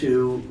going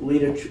to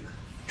lead a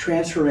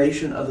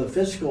transformation of the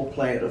physical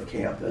plant of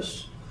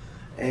campus,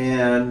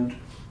 and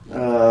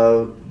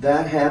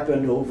that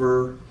happened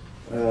over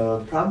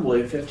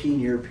probably a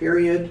 15-year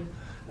period,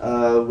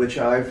 which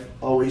I've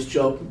always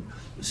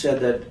said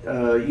that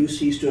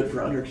UC stood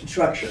for under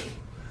construction.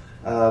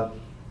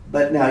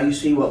 But now you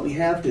see what we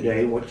have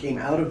today, what came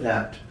out of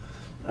that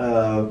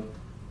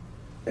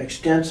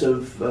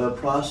extensive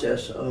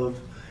process of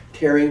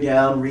tearing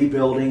down,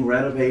 rebuilding,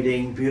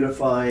 renovating,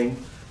 beautifying.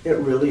 It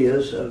really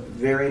is a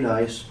very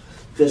nice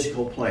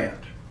physical plant.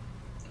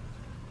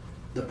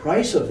 The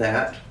price of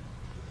that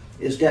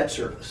is debt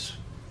service,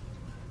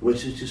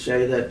 which is to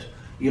say that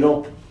you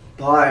don't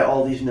buy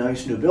all these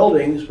nice new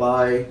buildings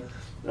by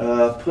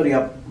putting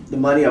up the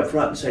money up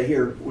front and say,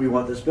 here, we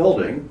want this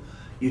building.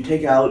 You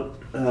take out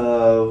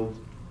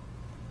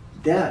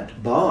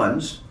debt,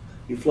 bonds,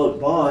 you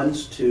float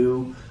bonds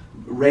to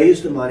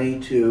raise the money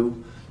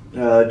to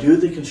do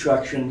the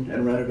construction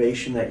and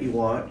renovation that you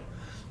want,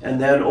 and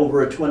then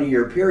over a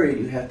 20-year period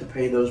you have to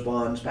pay those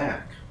bonds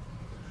back.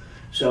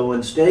 So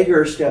when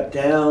Steger stepped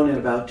down in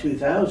about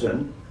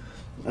 2000,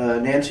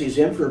 Nancy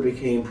Zimpher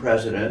became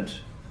president,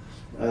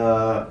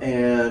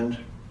 and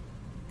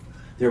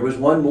there was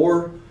one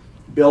more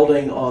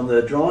building on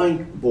the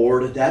drawing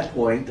board at that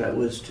point that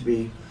was to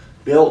be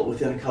built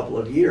within a couple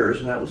of years,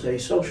 and that was a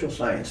social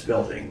science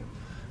building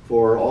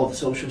for all the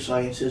social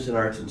sciences and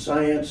arts and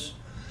science.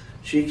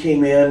 She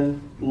came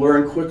in,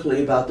 learned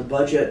quickly about the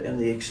budget and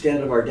the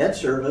extent of our debt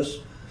service,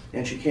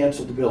 and she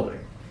canceled the building.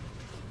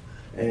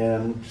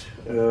 And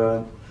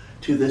to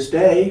this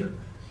day,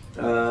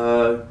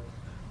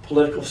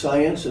 political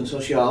science and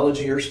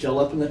sociology are still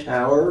up in the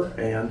tower,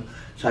 and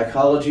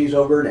psychology is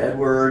over in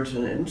Edwards,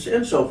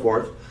 and so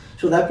forth.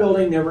 So that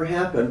building never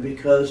happened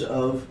because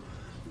of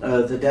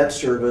the debt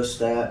service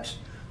that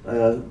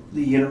the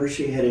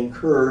university had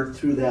incurred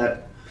through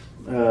that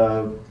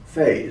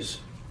phase.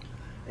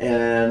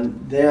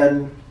 And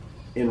then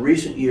in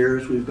recent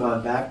years we've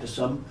gone back to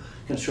some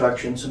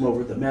construction, some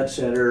over at the Med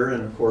Center,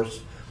 and of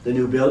course the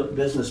new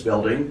business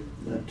building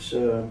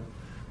that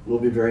will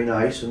be very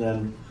nice, and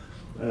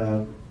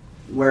then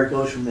where it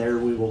goes from there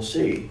we will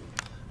see.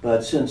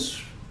 But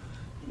since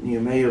you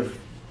may have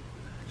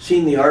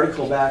seen the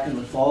article back in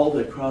the fall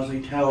that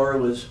Crosley Tower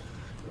was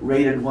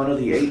rated one of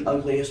the 8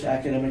 ugliest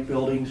academic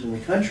buildings in the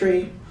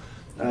country,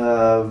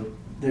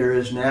 there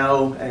is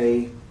now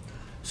a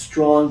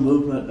strong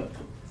movement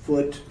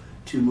afoot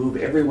to move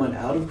everyone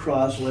out of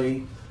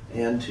Crosley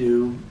and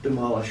to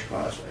demolish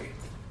Crosley.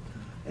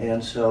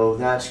 And so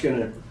that's going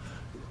to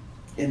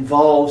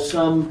involve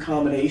some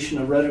combination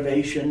of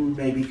renovation,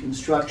 maybe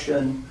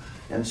construction,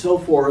 and so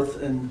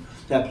forth. And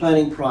that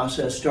planning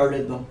process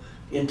started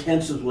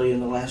intensively in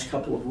the last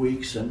couple of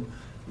weeks, and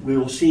we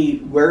will see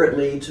where it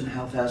leads and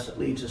how fast it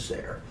leads us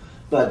there.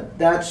 But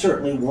that's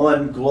certainly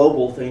one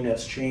global thing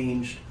that's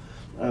changed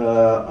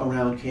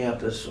around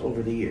campus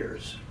over the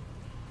years.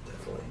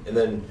 Definitely. And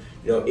then,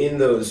 in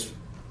those,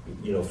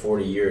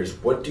 40 years,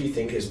 what do you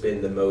think has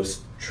been the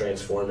most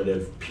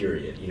transformative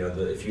period?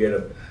 If you had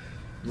to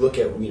look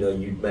at,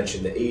 you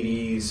mentioned the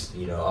 80s,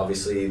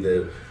 obviously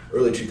the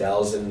early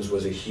 2000s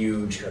was a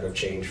huge kind of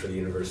change for the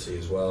university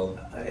as well.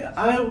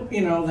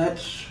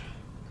 That's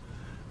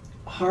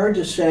hard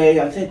to say.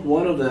 I think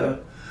one of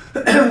the,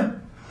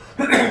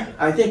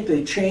 I think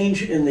the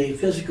change in the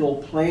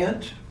physical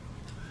plant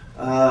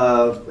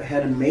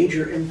had a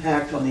major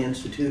impact on the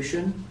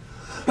institution.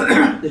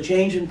 The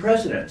change in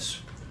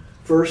presidents,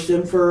 first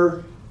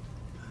Imfer,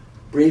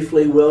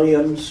 briefly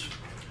Williams,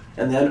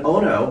 and then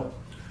Ono,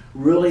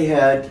 really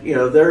had,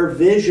 their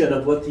vision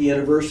of what the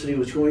university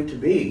was going to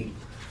be,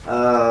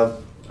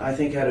 I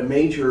think had a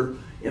major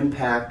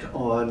impact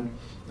on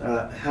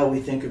how we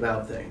think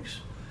about things.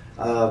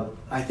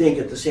 I think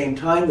at the same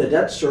time, the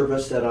debt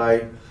service that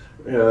I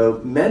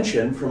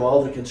mentioned from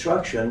all the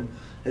construction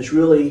has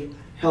really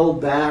held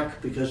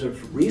back because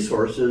of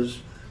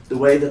resources, the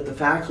way that the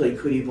faculty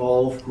could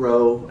evolve,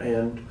 grow,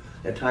 and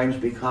at times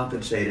be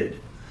compensated.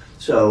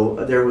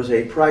 So there was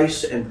a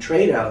price and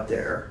trade out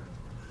there.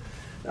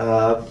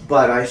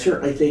 But I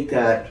certainly think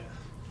that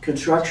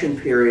construction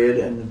period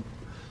and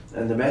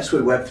the mess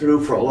we went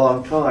through for a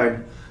long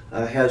time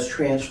has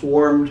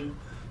transformed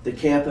the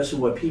campus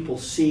and what people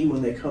see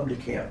when they come to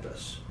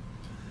campus.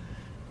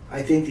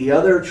 I think the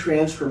other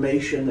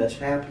transformation that's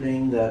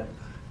happening that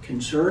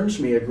concerns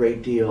me a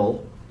great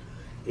deal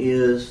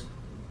is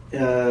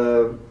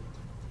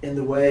in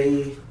the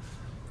way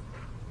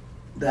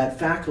that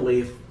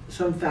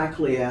some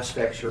faculty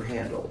aspects are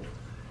handled,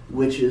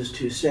 which is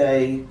to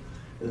say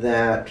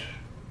that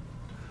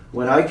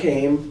when I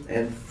came,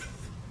 and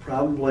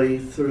probably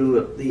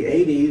through the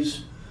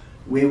 80s,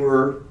 we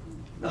were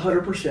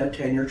 100%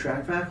 tenure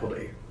track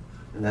faculty,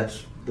 and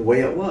that's the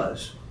way it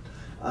was.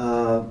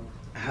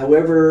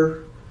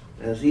 However,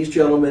 as these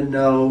gentlemen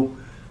know,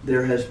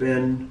 there has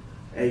been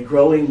a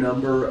growing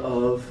number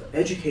of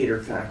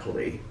educator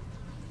faculty.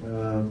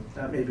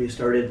 That maybe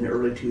started in the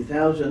early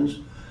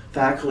 2000s,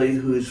 faculty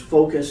whose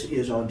focus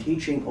is on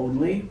teaching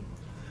only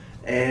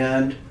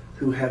and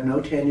who have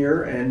no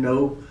tenure and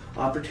no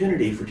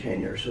opportunity for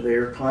tenure. So they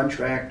are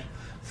contract,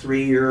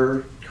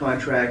 3-year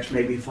contracts,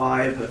 maybe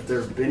 5 if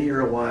they've been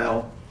here a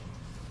while.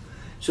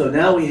 So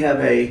now we have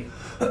a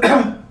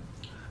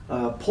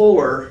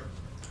polar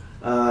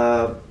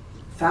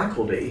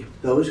faculty,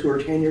 those who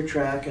are tenure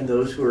track and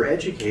those who are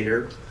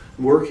educator,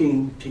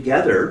 working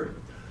together,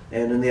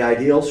 and in the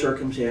ideal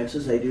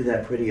circumstances they do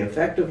that pretty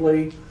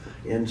effectively.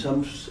 In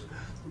some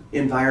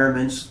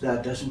environments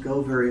that doesn't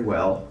go very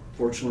well.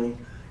 Fortunately,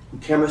 in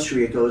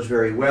chemistry it goes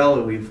very well,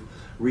 and we've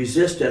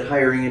resisted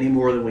hiring any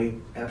more than we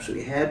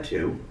absolutely had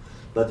to,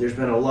 but there's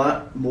been a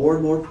lot more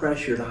and more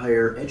pressure to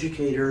hire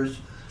educators,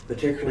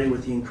 particularly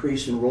with the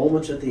increased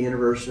enrollments at the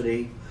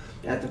university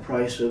at the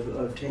price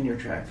of tenure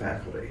track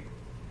faculty.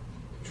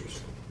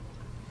 Interesting.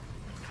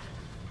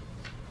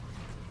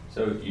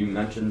 So you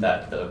mentioned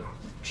that the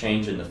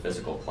change in the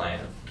physical plan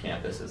of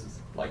campus has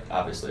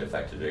obviously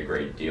affected it a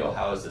great deal.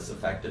 How has this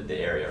affected the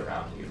area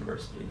around the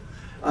university?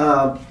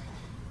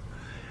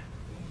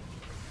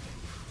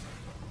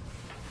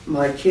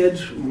 My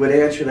kids would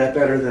answer that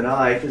better than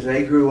I, because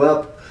they grew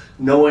up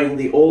knowing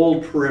the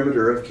old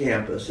perimeter of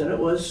campus, and it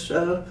was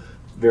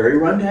very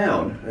run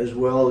down as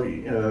well.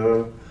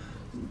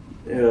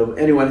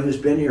 Anyone who's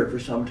been here for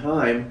some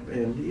time,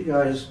 and you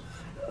guys,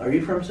 are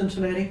you from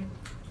Cincinnati?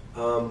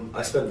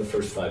 I spent the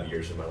first 5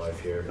 years of my life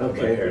here.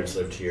 Okay. My parents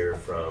lived here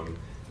from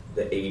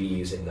the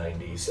 80s and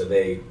 90s, so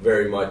they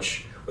very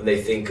much, when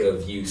they think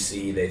of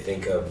UC, they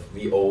think of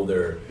the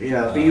older.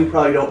 Yeah, but you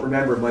probably don't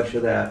remember much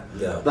of that.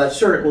 No. But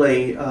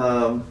certainly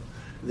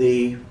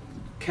the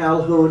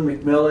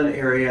Calhoun-McMillan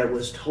area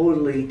was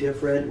totally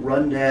different,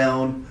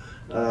 rundown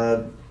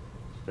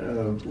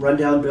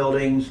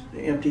buildings,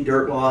 empty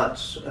dirt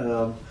lots,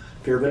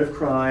 fair bit of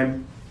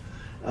crime.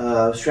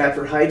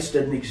 Stratford Heights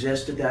didn't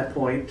exist at that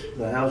point,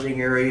 the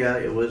housing area.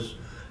 It was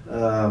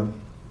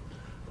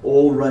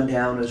old,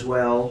 rundown as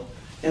well.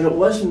 And it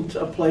wasn't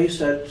a place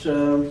that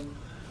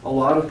a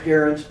lot of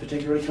parents,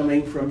 particularly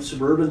coming from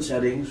suburban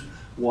settings,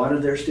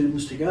 wanted their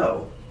students to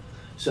go.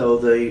 So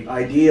the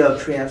idea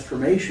of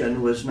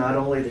transformation was not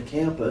only the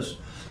campus,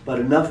 but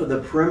enough of the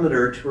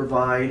perimeter to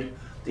provide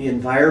the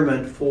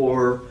environment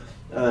for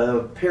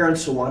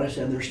parents who want to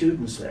send their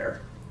students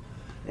there.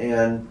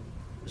 And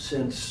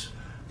since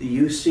the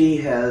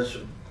UC has,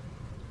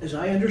 as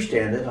I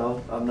understand it,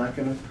 I'm not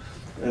going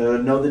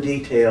to know the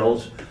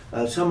details,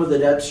 some of the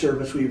debt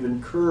service we've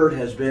incurred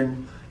has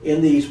been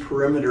in these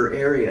perimeter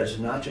areas,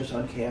 not just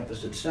on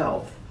campus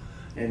itself.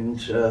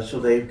 And so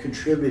they've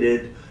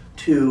contributed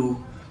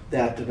to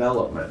that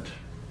development.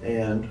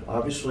 And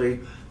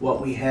obviously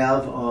what we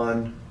have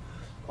on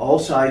all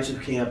sides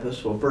of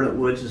campus, well, Burnet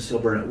Woods is still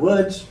Burnet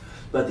Woods,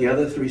 but the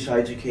other 3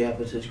 sides of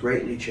campus has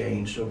greatly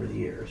changed over the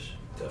years.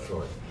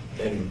 Definitely.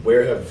 And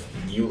where have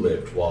you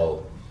lived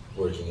while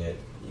working at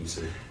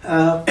UC?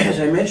 As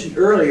I mentioned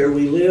earlier,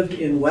 we lived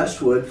in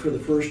Westwood for the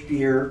first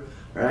year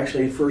or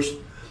actually first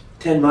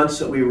 10 months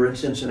that we were in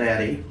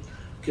Cincinnati,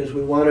 because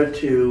we wanted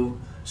to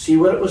see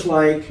what it was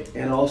like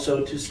and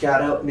also to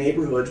scout out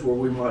neighborhoods where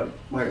we might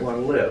want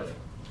to live.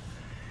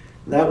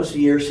 And that was the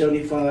year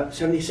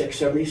 76,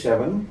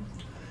 77,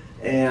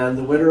 and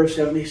the winter of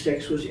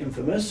 76 was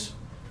infamous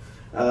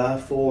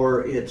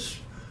for its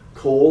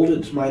cold.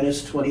 It's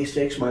minus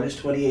 26, minus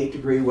 28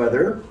 degree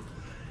weather,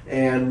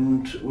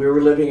 and we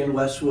were living in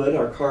Westwood.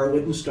 Our car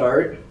wouldn't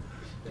start,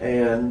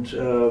 and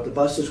the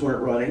buses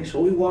weren't running, so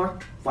we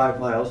walked 5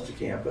 miles to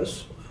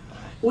campus.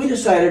 We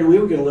decided we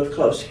were going to live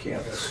close to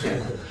campus,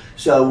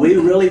 so we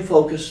really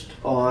focused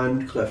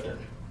on Clifton,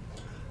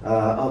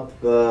 up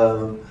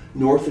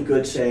north of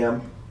Good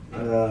Sam,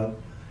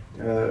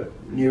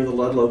 near the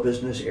Ludlow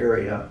business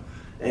area,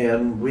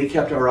 and we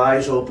kept our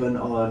eyes open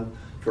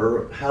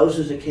for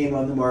houses that came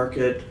on the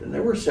market, and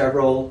there were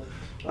several.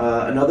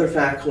 Another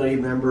faculty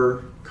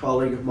member,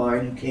 colleague of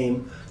mine who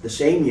came the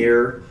same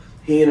year,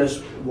 he and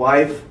his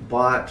wife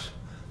bought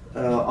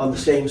on the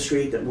same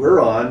street that we're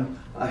on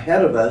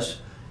ahead of us,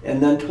 and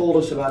then told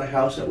us about a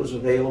house that was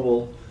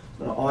available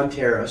on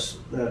Terrace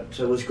that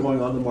was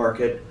going on the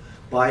market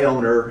by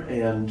owner,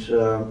 and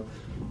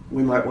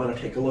we might want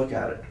to take a look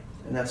at it.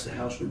 And that's the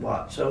house we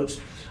bought. So it's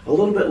a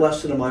little bit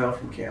less than a mile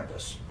from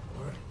campus.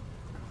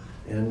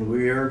 And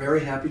we are very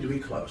happy to be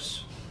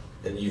close.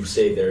 And you've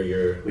stayed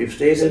there We've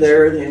stayed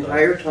there the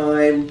entire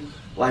time,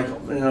 like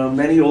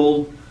many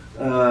old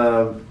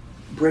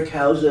brick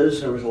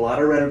houses. There was a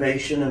lot of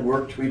renovation and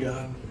work to be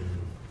done.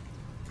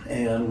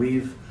 And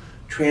we've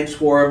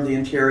transformed the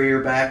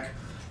interior back,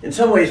 in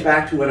some ways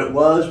back to what it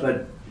was,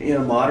 but in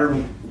a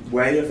modern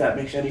way, if that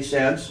makes any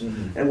sense.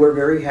 Mm-hmm. And we're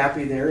very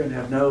happy there and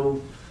have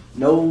no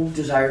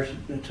desire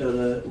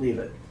to leave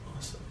it.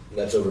 Awesome.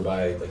 That's over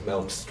by like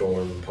Mount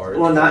Storm Park?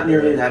 Well, not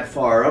nearly that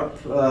far.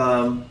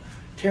 Up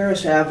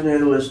Terrace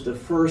Avenue is the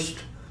first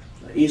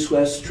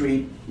east-west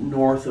street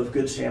north of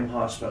Good Sam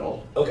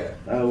Hospital. Okay.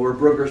 Where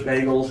Brooker's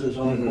Bagels is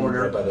on the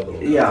corner. Right by the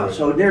little yeah,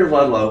 so near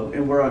Ludlow,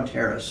 and we're on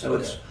Terrace. So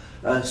okay.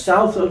 It's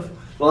south of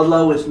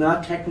Ludlow. It's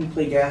not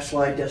technically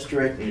Gaslight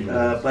District,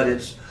 but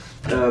it's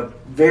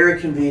very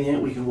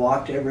convenient. We can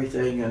walk to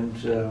everything, and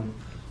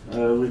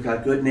we've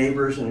got good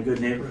neighbors and a good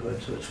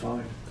neighborhood, so it's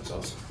fine. That's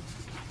awesome.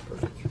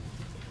 Perfect.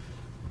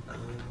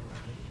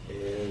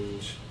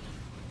 And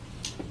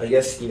I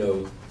guess,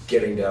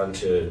 getting down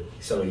to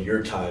some of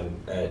your time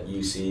at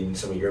UC and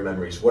some of your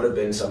memories, what have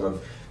been some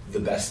of the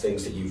best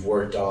things that you've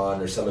worked on,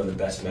 or some of the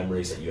best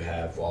memories that you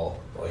have while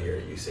here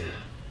at UC?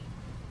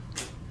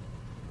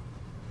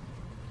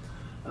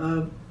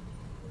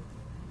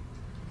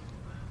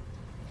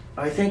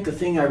 I think the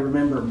thing I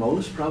remember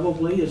most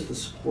probably is the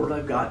support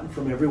I've gotten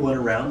from everyone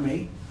around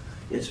me.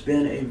 It's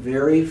been a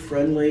very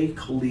friendly,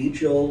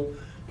 collegial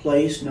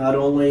place, not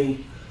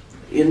only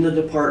in the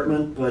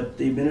department, but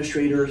the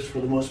administrators, for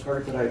the most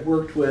part, that I've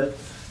worked with.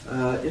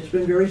 It's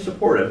been very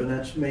supportive, and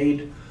that's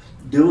made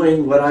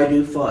doing what I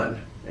do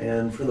fun.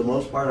 And for the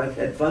most part, I've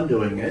had fun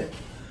doing it.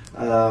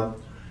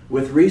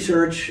 With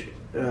research,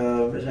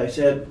 as I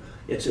said,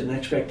 it's an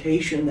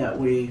expectation that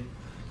we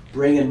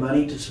bring in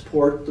money to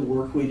support the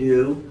work we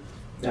do.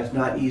 That's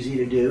not easy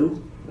to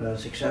do.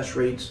 Success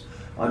rates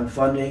on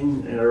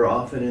funding are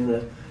often in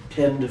the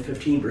 10 to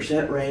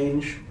 15%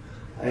 range,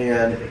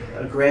 and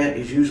a grant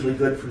is usually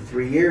good for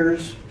 3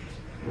 years,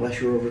 unless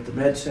you're over at the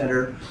Med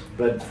Center.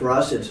 But for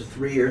us, it's a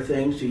 3-year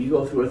thing, so you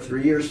go through a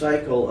 3-year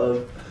cycle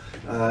of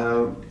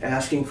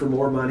asking for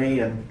more money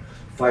and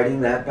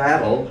fighting that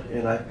battle.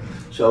 And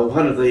so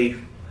one of the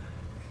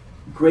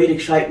great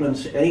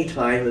excitements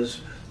anytime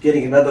is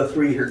getting another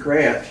 3-year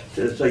grant,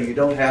 so you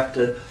don't have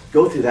to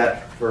go through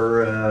that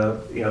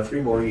for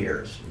 3 more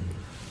years.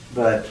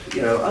 But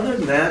other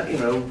than that,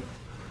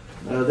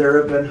 there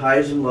have been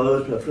highs and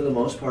lows, but for the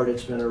most part,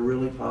 it's been a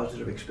really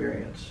positive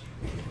experience.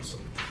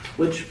 Awesome.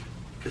 Which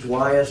is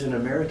why, as an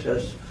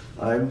emeritus,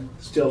 I'm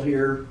still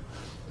here,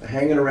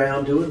 hanging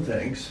around doing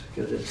things,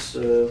 because it's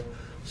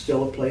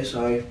still a place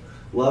I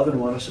love and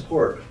want to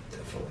support.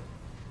 Definitely.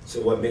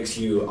 So, what makes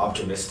you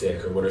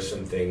optimistic, or what are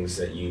some things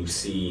that you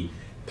see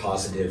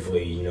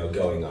positively,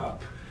 going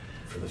up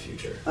for the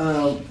future?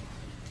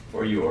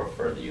 For you or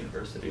for the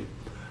university?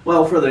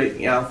 Well,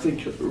 I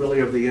think really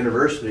of the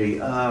university.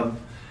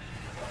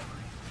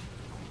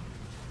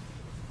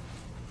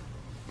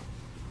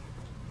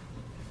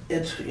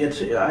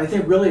 It's I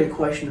think really a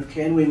question of,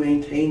 can we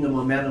maintain the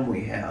momentum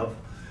we have?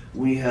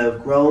 We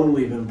have grown,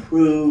 we've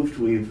improved,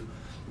 we've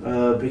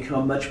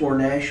become much more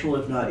national,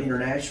 if not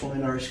international,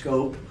 in our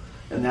scope,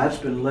 and that's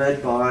been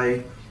led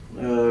by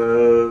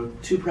 2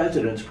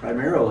 presidents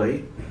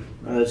primarily,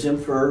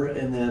 Zimfer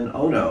and then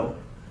Ono.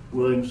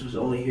 Williams was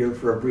only here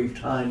for a brief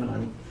time, and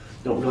I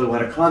don't really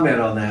want to comment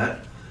on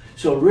that.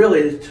 So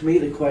really, to me,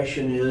 the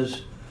question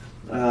is,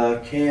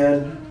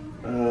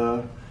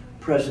 can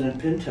President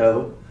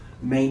Pinto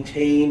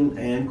maintain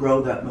and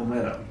grow that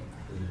momentum?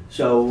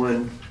 So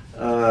when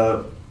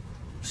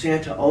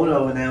Santa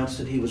Ono announced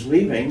that he was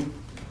leaving,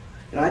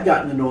 and I'd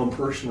gotten to know him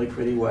personally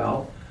pretty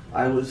well,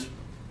 I was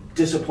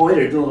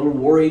disappointed and a little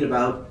worried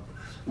about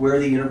where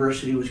the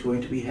university was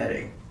going to be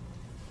heading.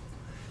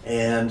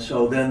 And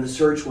so then the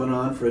search went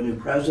on for a new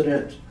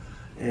president,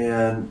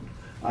 and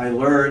I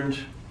learned,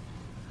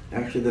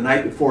 actually the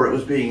night before it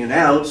was being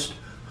announced,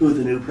 who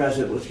the new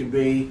president was going to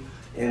be,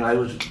 and I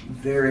was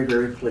very,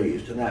 very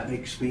pleased, and that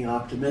makes me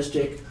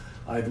optimistic.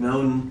 I've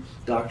known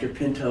Dr.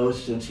 Pinto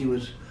since he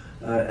was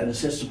an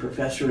assistant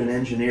professor in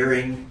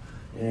engineering,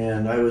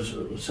 and I was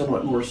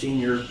somewhat more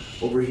senior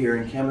over here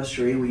in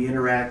chemistry. We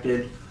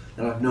interacted,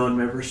 and I've known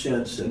him ever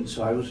since, and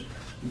so I was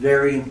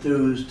very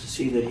enthused to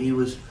see that he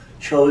was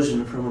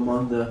chosen from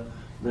among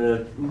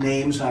the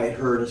names I had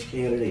heard as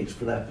candidates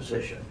for that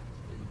position.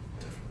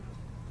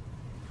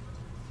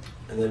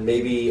 And then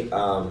maybe,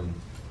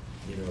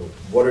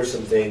 what are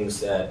some things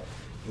that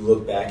you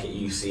look back at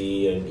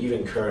UC and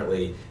even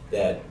currently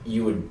that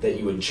you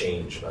would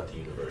change about the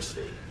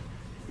university?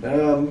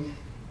 I'm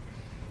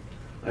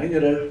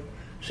gonna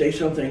say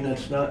something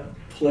that's not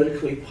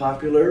politically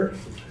popular,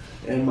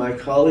 and my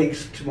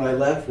colleagues to my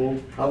left will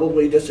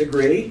probably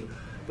disagree,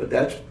 but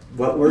that's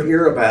what we're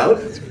here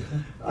about.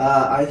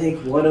 I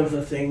think one of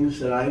the things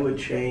that I would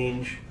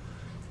change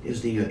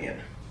is the union.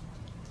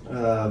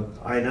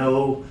 I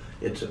know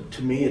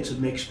to me it's a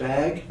mixed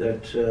bag,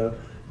 that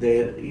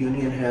the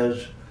union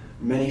has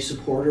many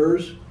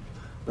supporters,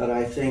 but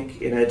I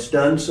think, and it's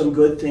done some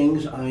good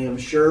things, I am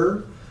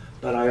sure,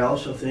 but I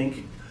also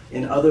think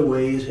in other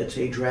ways it's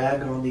a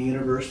drag on the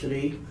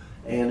university,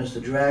 and it's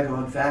a drag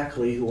on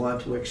faculty who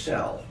want to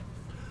excel.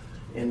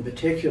 In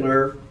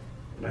particular,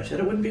 and I said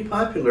it wouldn't be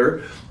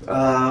popular,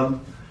 the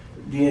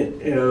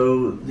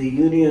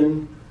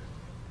union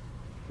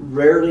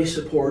rarely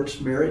supports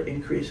merit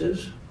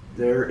increases.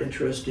 Their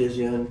interest is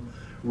in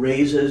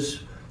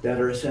raises that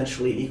are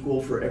essentially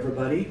equal for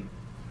everybody,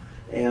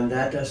 and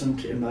that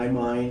doesn't, in my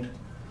mind,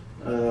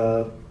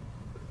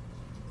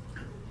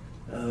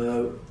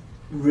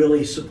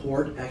 really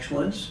support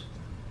excellence.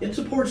 It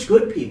supports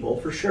good people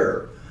for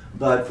sure,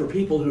 but for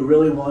people who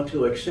really want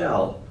to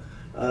excel,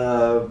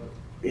 I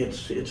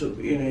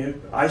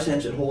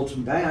sense it holds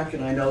them back,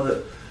 and I know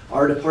that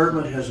our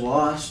department has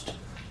lost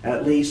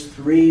at least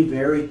 3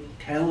 very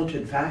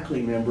talented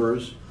faculty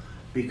members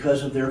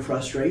because of their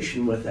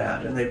frustration with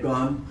that, and they've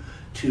gone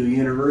to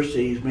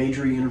universities,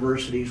 major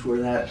universities, where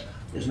that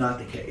is not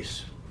the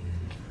case.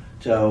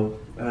 So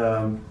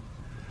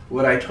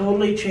would I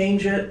totally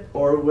change it,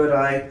 or would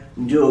I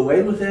do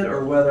away with it,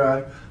 or whether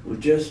I would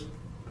just,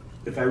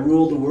 if I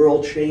ruled the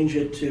world, change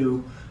it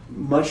to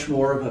much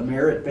more of a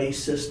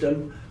merit-based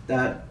system?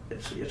 That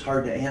it's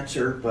hard to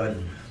answer, but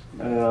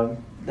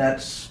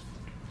that's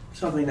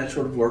something that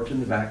sort of worked in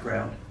the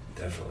background.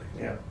 Definitely.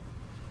 Yeah.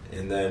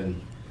 And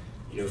then,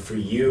 for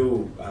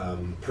you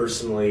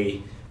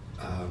personally,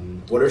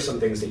 what are some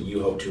things that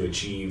you hope to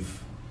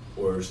achieve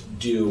or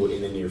do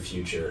in the near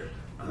future?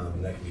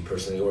 That can be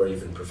personally or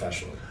even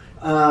professionally.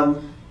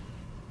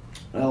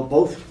 Well,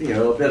 both,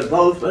 a bit of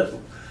both, but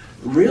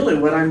really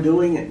what I'm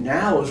doing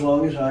now, as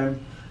long as I'm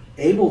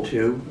able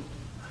to,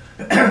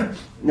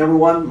 number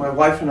one, my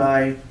wife and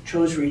I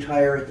chose to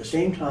retire at the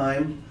same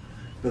time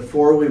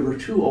before we were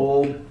too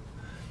old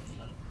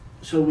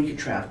so we could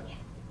travel.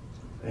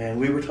 And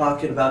we were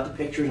talking about the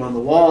pictures on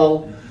the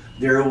wall.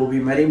 There will be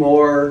many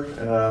more.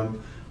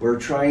 We're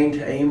trying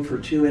to aim for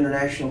 2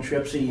 international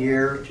trips a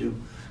year to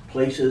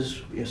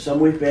places,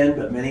 some we've been,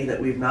 but many that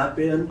we've not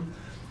been,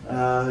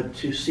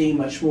 to see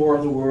much more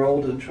of the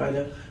world and try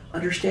to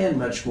understand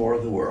much more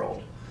of the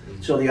world.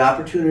 So the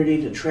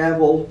opportunity to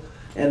travel,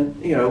 and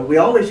we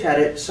always had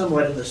it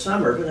somewhat in the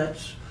summer, but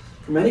that's,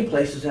 for many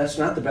places, that's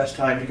not the best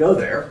time to go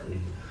there.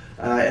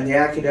 And the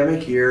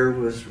academic year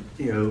was,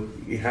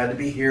 you had to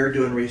be here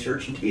doing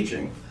research and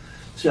teaching.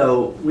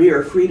 So we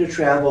are free to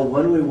travel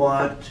when we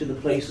want to the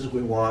places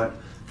we want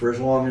for as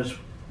long as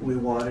we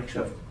want,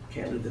 except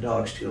can't leave the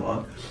dogs too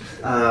long.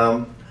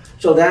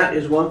 So that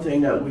is one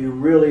thing that we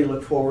really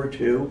look forward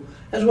to,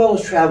 as well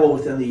as travel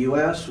within the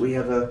U.S. We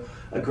have a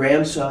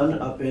grandson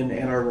up in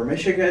Ann Arbor,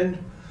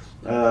 Michigan,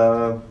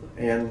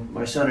 and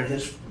my son and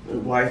his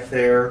wife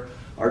there,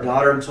 our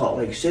daughter in Salt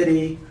Lake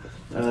City,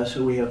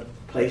 so we have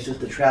places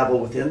to travel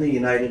within the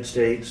United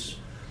States.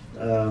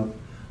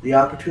 The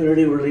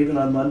opportunity, we're leaving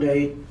on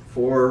Monday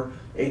for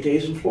 8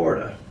 days in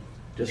Florida,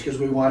 just because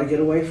we want to get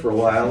away for a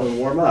while and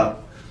warm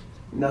up.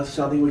 And that's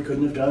something we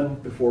couldn't have done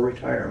before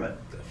retirement.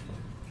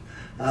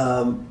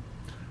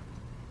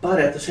 But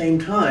at the same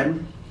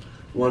time,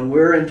 when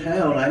we're in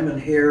town, I'm in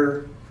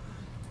here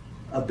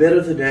a bit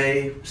of the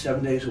day,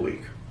 7 days a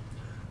week.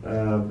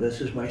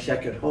 This is my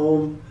second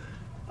home.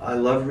 I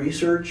love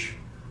research.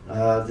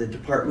 The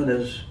department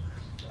is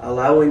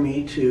allowing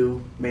me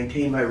to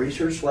maintain my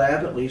research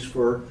lab, at least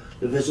for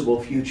the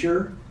visible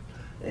future.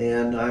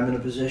 And I'm in a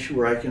position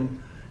where I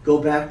can go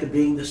back to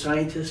being the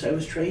scientist I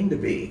was trained to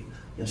be,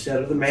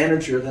 instead of the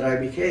manager that I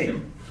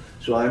became.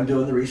 So I'm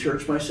doing the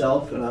research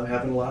myself, and I'm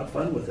having a lot of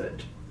fun with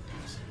it.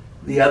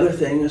 The other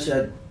thing is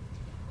that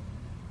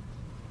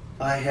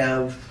I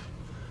have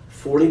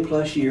 40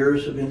 plus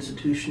years of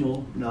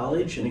institutional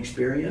knowledge and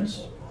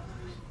experience,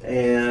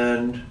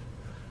 and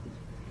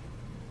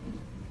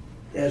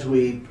as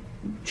we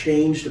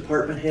change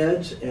department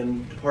heads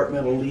and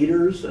departmental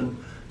leaders and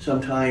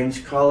sometimes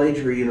college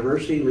or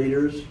university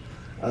leaders,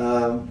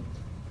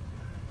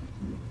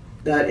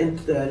 that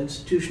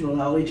institutional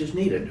knowledge is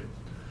needed.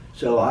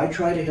 So I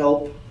try to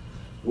help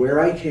where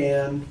I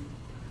can,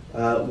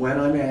 when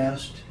I'm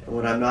asked, and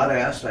when I'm not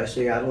asked, I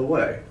stay out of the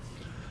way.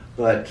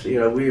 But we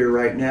have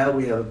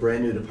a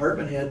brand new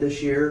department head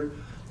this year.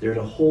 There's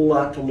a whole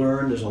lot to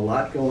learn. There's a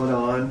lot going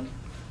on,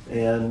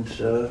 and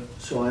so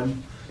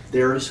I'm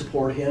there to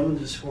support him and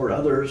to support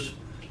others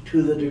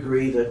to the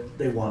degree that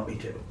they want me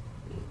to.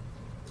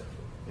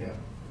 Yeah.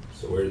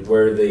 So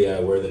where are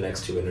the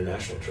next 2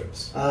 international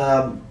trips?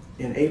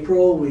 In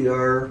April, we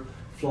are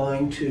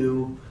flying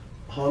to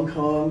Hong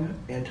Kong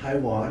and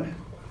Taiwan,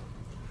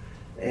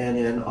 and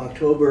in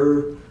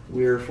October,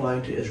 we're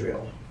flying to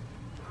Israel.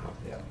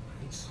 Yeah.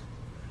 Nice.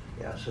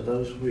 Yeah. So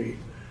those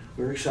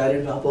we're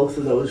excited about both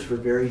of those for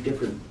very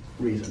different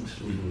reasons.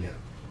 Mm-hmm. Yeah.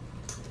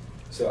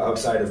 So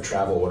outside of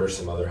travel, what are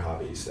some other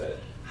hobbies that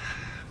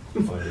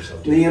you find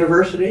yourself doing? The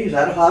university, is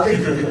that a hobby?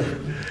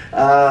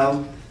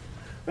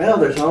 Well,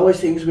 there's always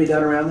things to be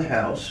done around the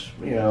house.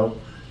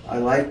 I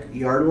like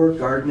yard work,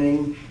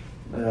 gardening,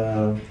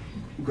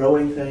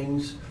 growing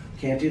things.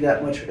 Can't do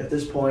that much at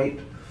this point,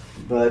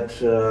 but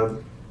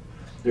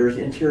there's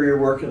interior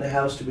work in the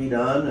house to be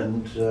done,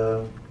 and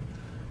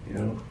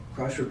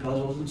crossword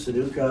puzzles and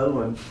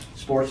Sudoku and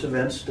sports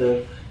events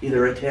to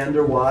either attend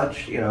or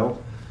watch.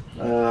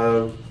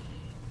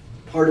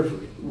 Part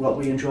of what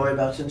we enjoy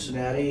about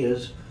Cincinnati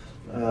is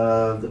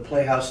the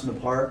Playhouse in the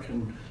Park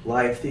and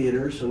live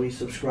theater, so we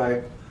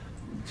subscribe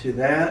to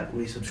that.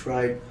 We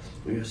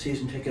have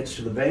season tickets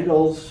to the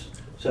Bengals,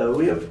 so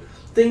we have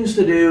things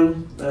to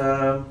do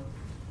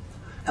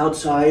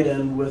outside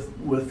and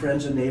with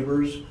friends and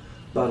neighbors,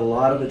 but a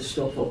lot of it's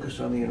still focused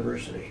on the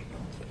university.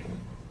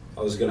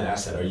 I was going to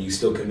ask that. Are you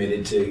still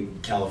committed to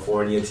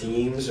California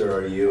teams, or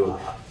are you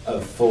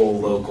a full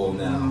local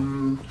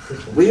now?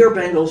 We are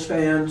Bengals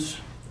fans.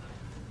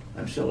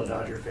 I'm still a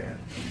Dodger fan.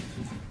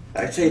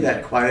 I say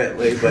that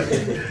quietly, but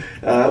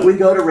we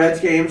go to Reds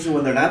games, and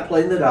when they're not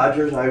playing the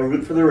Dodgers, I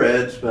root for the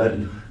Reds, but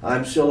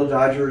I'm still a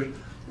Dodger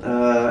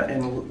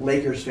and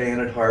Lakers fan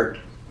at heart.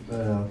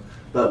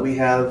 But we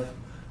have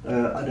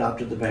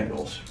adopted the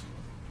Bengals.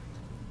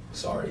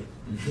 Sorry.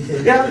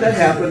 Yeah, that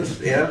happens.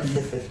 Yeah.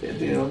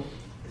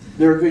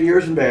 There are good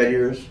years and bad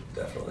years.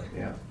 Definitely.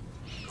 Yeah.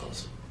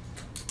 Awesome.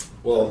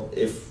 Well,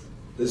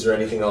 is there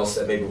anything else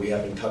that maybe we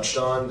haven't touched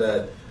on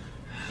that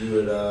you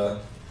would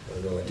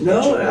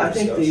No, I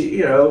think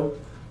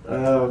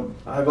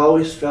I've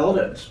always felt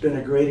it's been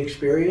a great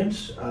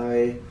experience.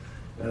 I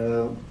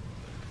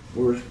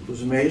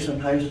was amazed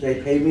sometimes that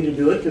they paid me to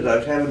do it because I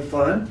was having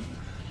fun.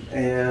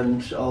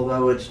 And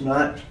although it's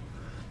not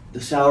the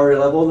salary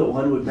level that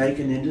one would make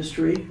in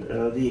industry,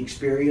 the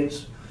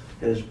experience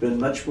has been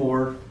much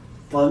more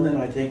fun than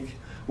I think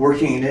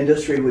working in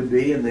industry would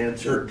be, and the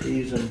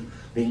uncertainties and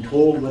being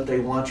told what they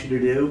want you to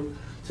do.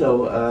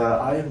 So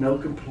I have no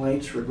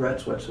complaints,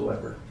 regrets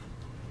whatsoever.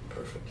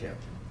 Perfect. Yeah.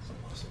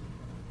 Awesome.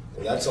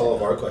 Well, that's all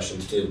of our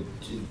questions. Did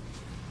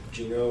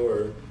Gino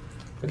or?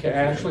 Okay,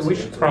 actually, we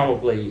should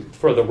probably,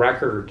 for the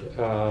record,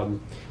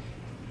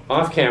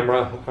 off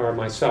camera are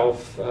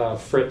myself,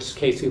 Fritz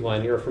Casey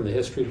Lanier from the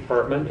History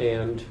Department,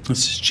 and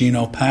This is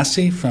Gino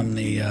Passi from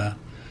the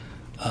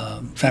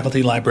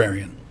faculty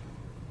librarian.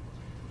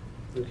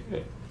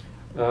 okay.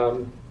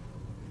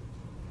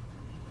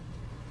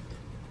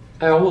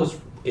 I always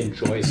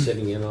enjoy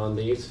sitting in on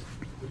these,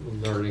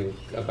 learning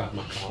about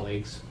my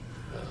colleagues.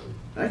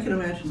 I can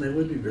imagine they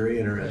would be very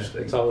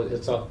interesting.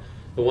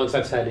 The ones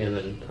I've sat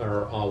in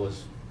are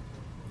always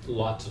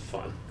lots of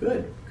fun.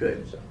 Good,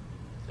 good. So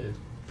I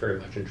very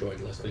much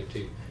enjoyed listening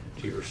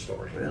to your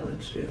story. Well,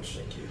 it's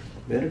Thank you.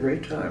 been a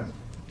great time.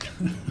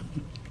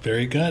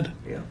 Very good.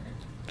 Yeah.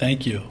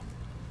 Thank you.